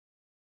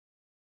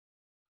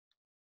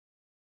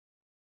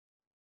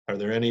 Are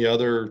there any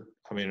other,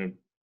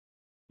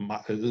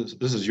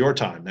 this is your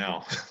time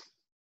now.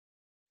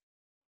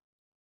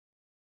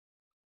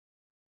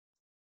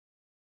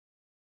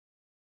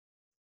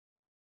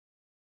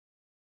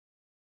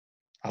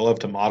 I love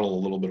to model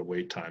a little bit of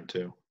wait time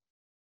too.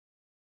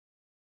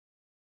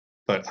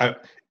 But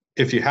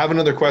if you have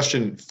another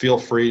question, feel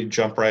free,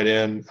 jump right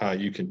in.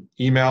 You can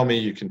email me,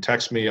 you can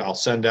text me. I'll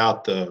send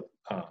out the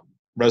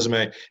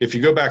resume. If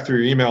you go back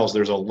through your emails,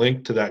 there's a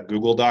link to that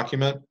Google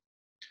document.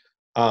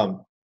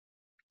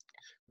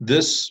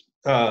 This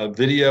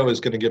video is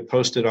going to get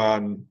posted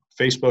on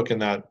Facebook in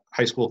that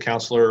high school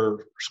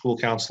counselor, school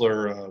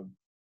counselor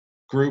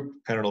group,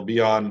 and it'll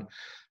be on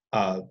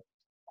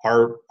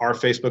our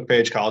Facebook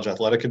page, College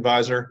Athletic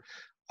Advisor.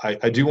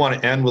 I do want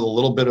to end with a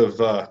little bit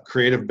of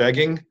creative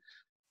begging.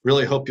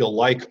 Really hope you'll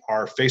like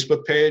our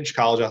Facebook page,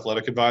 College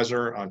Athletic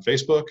Advisor on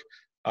Facebook.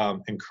 I'd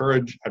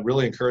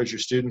really encourage your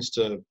students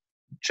to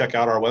check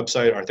out our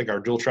website. I think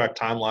our dual track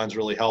timeline is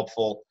really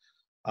helpful.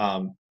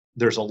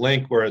 There's a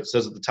link where it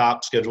says at the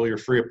top, schedule your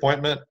free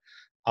appointment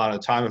on a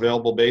time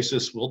available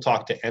basis. We'll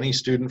talk to any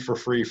student for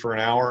free for an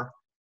hour.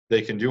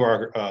 They can do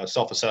our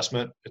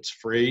self-assessment. It's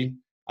free.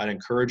 I'd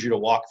encourage you to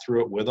walk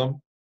through it with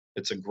them.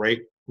 It's a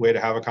great way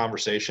to have a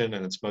conversation,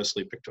 and it's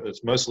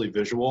mostly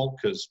visual,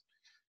 because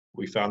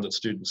we found that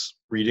students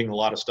reading a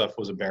lot of stuff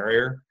was a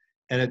barrier,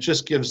 and it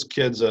just gives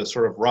kids a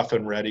sort of rough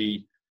and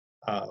ready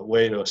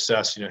way to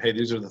assess, hey,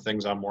 these are the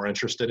things I'm more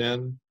interested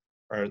in,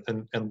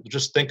 and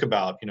just think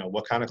about,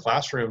 what kind of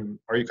classroom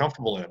are you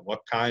comfortable in?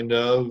 What kind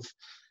of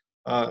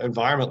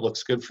environment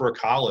looks good for a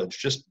college?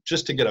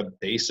 Just to get a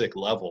basic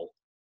level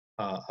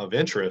of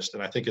interest.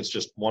 And I think it's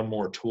just one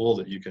more tool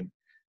that you can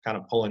kind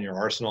of pull in your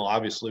arsenal.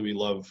 Obviously, we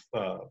love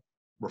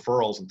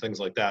referrals and things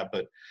like that,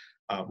 but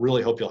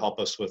really hope you'll help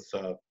us with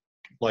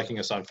liking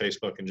us on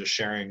Facebook and just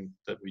sharing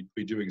that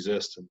we do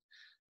exist. And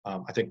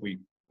I think we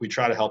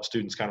try to help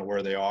students kind of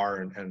where they are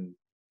and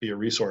be a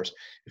resource.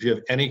 If you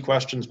have any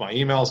questions, my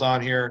email's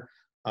on here.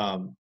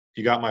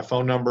 You got my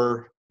phone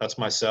number. That's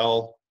my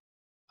cell.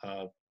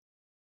 In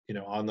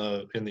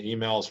the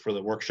emails for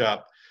the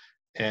workshop.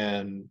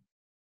 And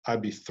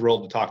I'd be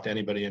thrilled to talk to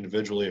anybody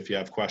individually. If you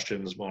have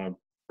questions, want to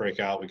break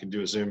out, we can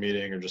do a Zoom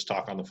meeting or just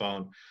talk on the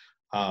phone.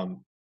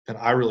 And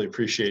I really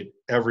appreciate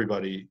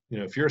everybody. You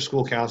know, if you're a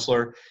school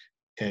counselor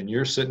and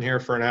you're sitting here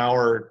for an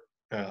hour,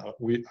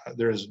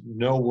 there's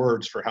no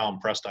words for how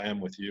impressed I am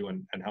with you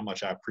and how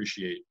much I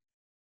appreciate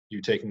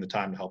you taking the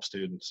time to help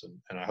students.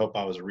 And I hope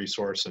I was a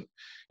resource. And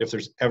if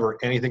there's ever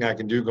anything I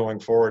can do going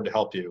forward to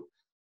help you,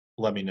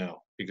 let me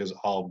know, because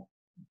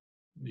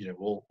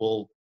we'll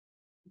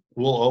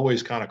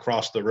always kind of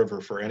cross the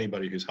river for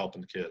anybody who's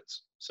helping the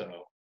kids.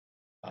 So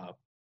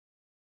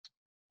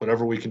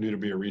whatever we can do to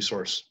be a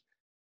resource,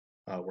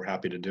 we're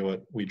happy to do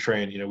it. We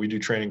train, we do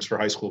trainings for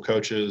high school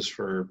coaches,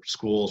 for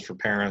schools, for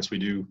parents. We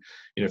do,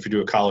 if you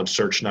do a college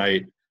search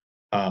night,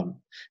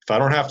 if I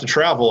don't have to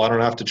travel, I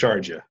don't have to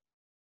charge you.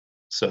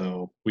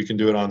 So we can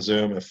do it on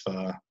Zoom. If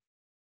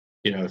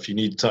you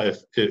need to,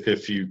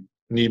 if you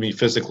need me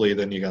physically,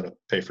 then you got to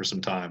pay for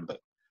some time. But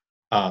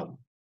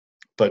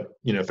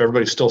if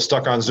everybody's still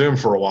stuck on Zoom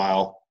for a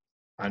while,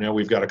 I know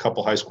we've got a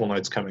couple high school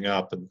nights coming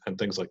up and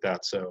things like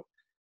that. So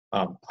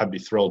I'd be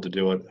thrilled to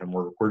do it, and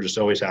we're just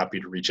always happy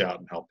to reach out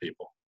and help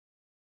people.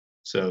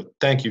 So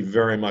thank you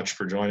very much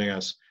for joining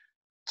us.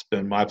 It's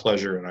been my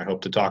pleasure, and I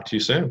hope to talk to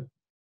you soon.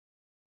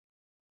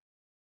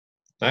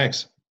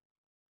 Thanks.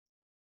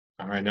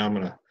 All right, now I'm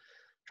going to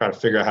try to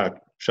figure out how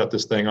to shut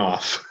this thing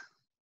off.